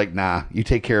apes are just like, nah, you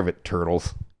take care of it,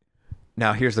 turtles.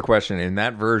 Now, here's the question. In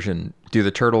that version, do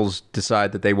the turtles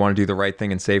decide that they want to do the right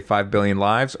thing and save 5 billion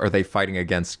lives, or are they fighting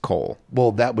against Cole?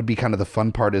 Well, that would be kind of the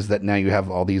fun part, is that now you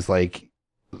have all these like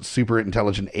super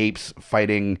intelligent apes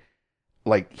fighting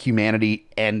like humanity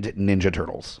and Ninja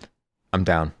Turtles. I'm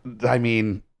down. I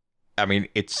mean,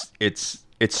 it's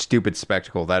stupid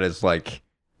spectacle. That's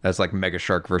like Mega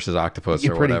Shark versus Octopus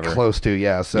you're or pretty whatever. Close to,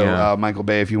 yeah. So, Michael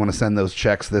Bay, if you want to send those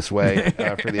checks this way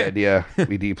for the idea,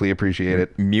 we deeply appreciate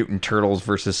it. Mutant turtles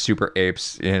versus super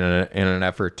apes in an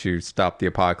effort to stop the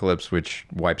apocalypse, which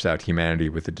wipes out humanity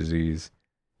with a disease.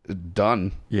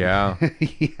 Done. Yeah.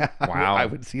 Yeah. Wow. I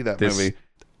would see that movie.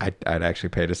 I'd actually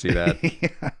pay to see that.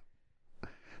 Yeah.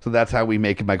 So that's how we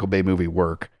make a Michael Bay movie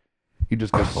work. You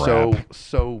just go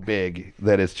so big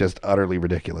that it's just utterly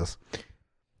ridiculous.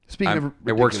 Speaking of ridiculous,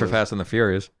 it works for Fast and the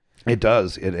Furious. It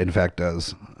does. It in fact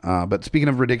does. But speaking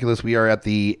of ridiculous, we are at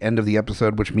the end of the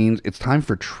episode, which means it's time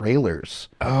for trailers.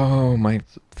 Oh, my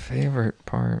favorite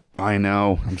part. I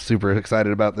know. I'm super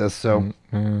excited about this. So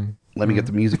let me get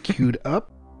the music queued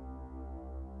up.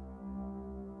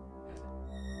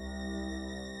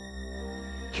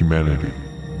 Humanity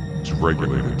is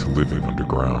regulated to living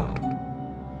underground.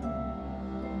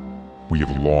 We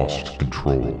have lost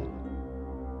control.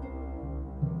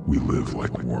 We live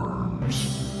like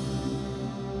worms.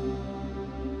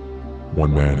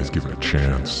 One man is given a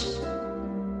chance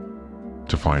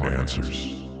to find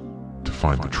answers, to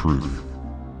find the truth.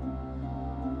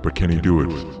 But can he do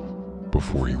it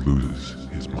before he loses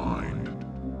his mind?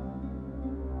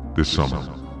 This summer,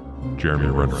 Jeremy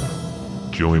Renner,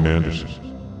 Gillian Anderson,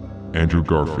 Andrew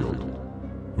Garfield,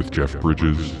 with Jeff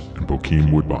Bridges and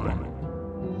Bokeem Woodbine,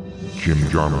 Jim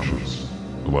Jarmusch's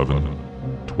 11,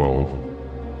 12,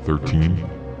 13,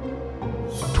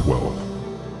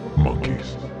 12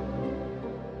 Monkeys.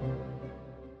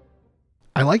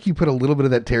 I like you put a little bit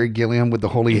of that Terry Gilliam with the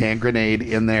holy hand grenade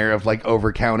in there of like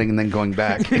overcounting and then going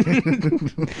back.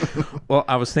 Well,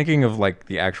 I was thinking of like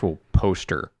the actual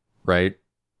poster, right?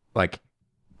 Like,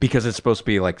 because it's supposed to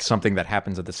be like something that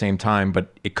happens at the same time,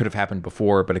 but it could have happened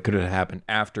before, but it could have happened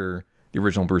after the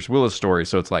original Bruce Willis story.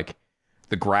 So it's like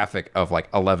the graphic of like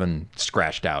 11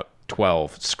 scratched out,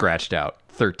 12 scratched out,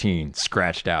 13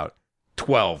 scratched out,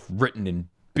 12 written in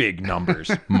big numbers.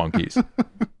 Monkeys.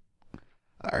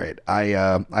 All right. I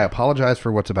apologize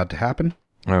for what's about to happen.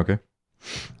 Okay.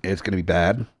 It's going to be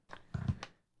bad.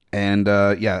 And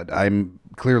yeah, I'm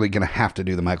clearly going to have to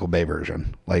do the Michael Bay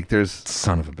version. Like, there's...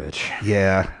 Son of a bitch.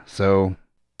 Yeah, so...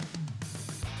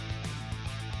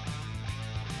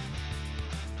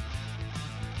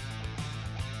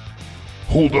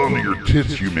 Hold on to your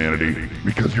tits, humanity,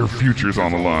 because your future's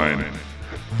on the line.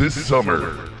 This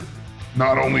summer,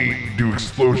 not only do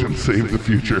explosions save the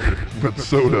future, but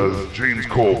so does James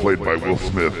Cole, played by Will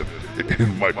Smith,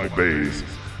 in Michael Bay's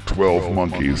 12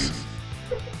 Monkeys.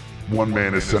 One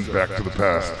man is sent back to the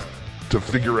past to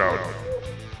figure out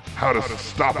how to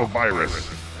stop a virus,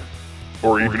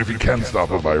 or even if he can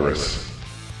stop a virus.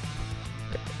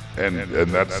 And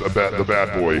that's the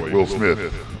bad boy, Will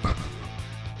Smith.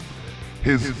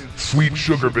 His sweet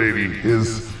sugar baby,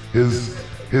 his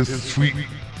sweet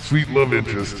love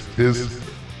interest, his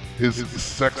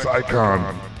sex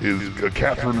icon is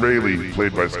Catherine Rayleigh,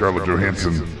 played by Scarlett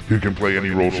Johansson, who can play any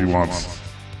role she wants.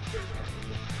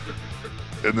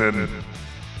 And then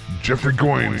Jeffrey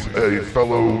Goins, a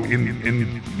fellow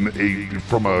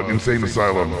from an insane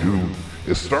asylum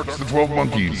who starts the 12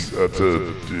 Monkeys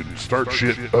to start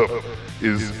shit up,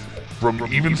 is from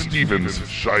Even Stevens,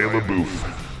 Shia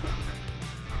LaBeouf.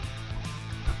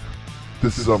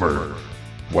 This summer,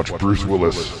 watch Bruce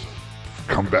Willis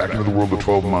come back into the world of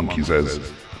 12 Monkeys as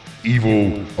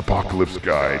evil apocalypse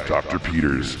guy, Dr.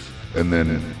 Peters, and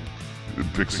then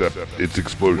except it's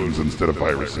explosions instead of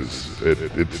viruses.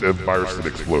 It's a virus that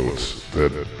explodes,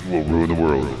 that will ruin the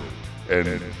world.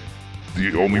 And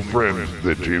the only friend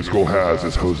that James Cole has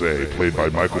is Jose, played by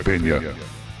Michael Pena,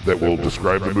 that will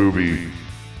describe the movie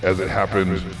as it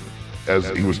happened, as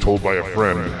he was told by a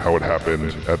friend how it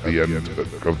happened at the end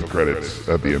of the credits,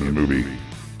 at the end of the movie.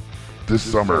 This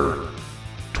summer,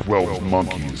 12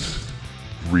 Monkeys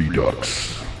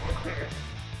Redux.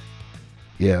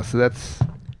 Yeah, so that's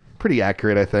pretty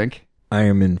accurate, I think. I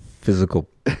am in physical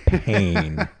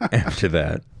pain after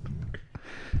that.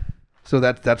 So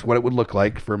that's what it would look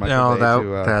like for Michael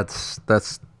Bay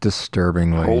that's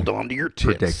disturbingly hold on to your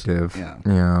tits. Predictive.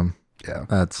 Yeah.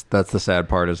 That's the sad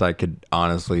part, is I could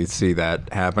honestly see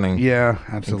that happening. Yeah,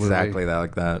 absolutely. Exactly that,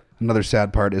 like that. Another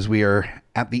sad part is we are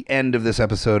at the end of this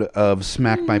episode of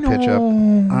Smack My Pitch Up.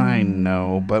 I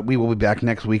know, but we will be back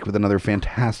next week with another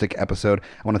fantastic episode.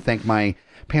 I want to thank my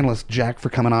panelist Jack for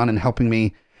coming on and helping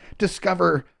me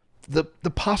discover the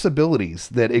possibilities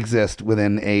that exist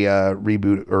within a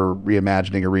reboot or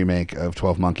reimagining or remake of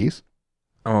 12 Monkeys.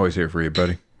 I'm always here for you,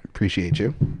 buddy. Appreciate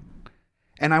you.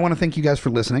 And I want to thank you guys for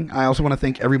listening. I also want to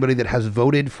thank everybody that has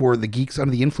voted for the Geeks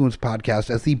Under the Influence podcast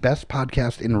as the best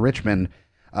podcast in Richmond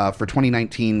for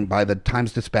 2019 by the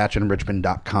Times-Dispatch and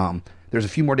Richmond.com. There's a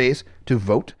few more days to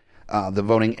vote. The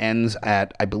voting ends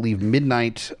at, I believe,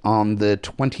 midnight on the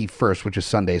 21st, which is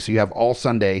Sunday. So you have all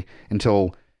Sunday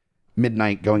until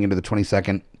midnight going into the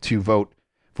 22nd to vote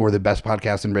for the best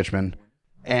podcast in Richmond.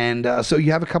 And so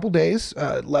you have a couple days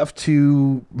left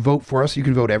to vote for us. You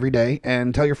can vote every day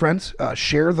and tell your friends.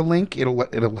 Share the link.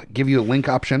 It'll give you a link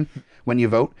option when you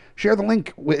vote. Share the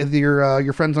link with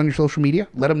your friends on your social media.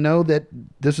 Let them know that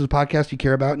this is a podcast you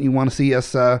care about and you want to see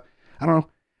us,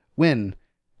 win.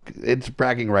 It's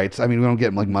bragging rights. I mean, we don't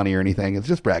get like money or anything. It's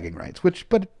just bragging rights,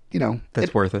 but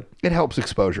that's worth it. It helps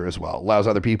exposure as well. Allows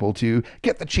other people to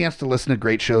get the chance to listen to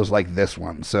great shows like this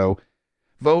one. So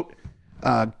vote.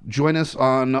 Join us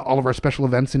on all of our special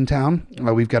events in town.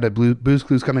 We've got a Booze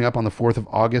Clues coming up on the 4th of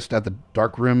August at the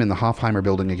Dark Room in the Hofheimer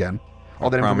building again. All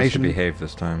that information. Promise to behave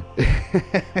this time.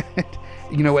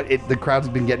 You know what? The crowd's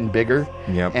been getting bigger.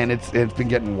 Yep. And it's been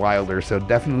getting wilder. So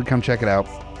definitely come check it out.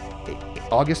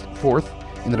 August 4th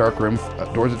in the Dark Room.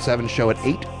 Doors at 7, show at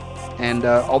 8. And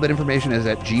all that information is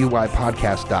at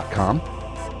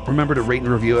guipodcast.com. Remember to rate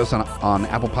and review us on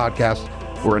Apple Podcasts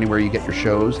or anywhere you get your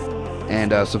shows.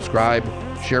 And subscribe,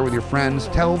 share with your friends,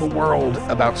 tell the world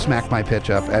about Smack My Pitch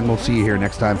Up, and we'll see you here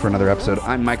next time for another episode.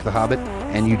 I'm Mike the Hobbit,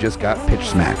 and you just got pitch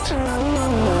smacked.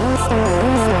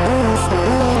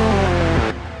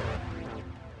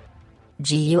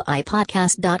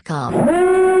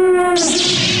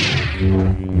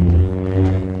 GUIPodcast.com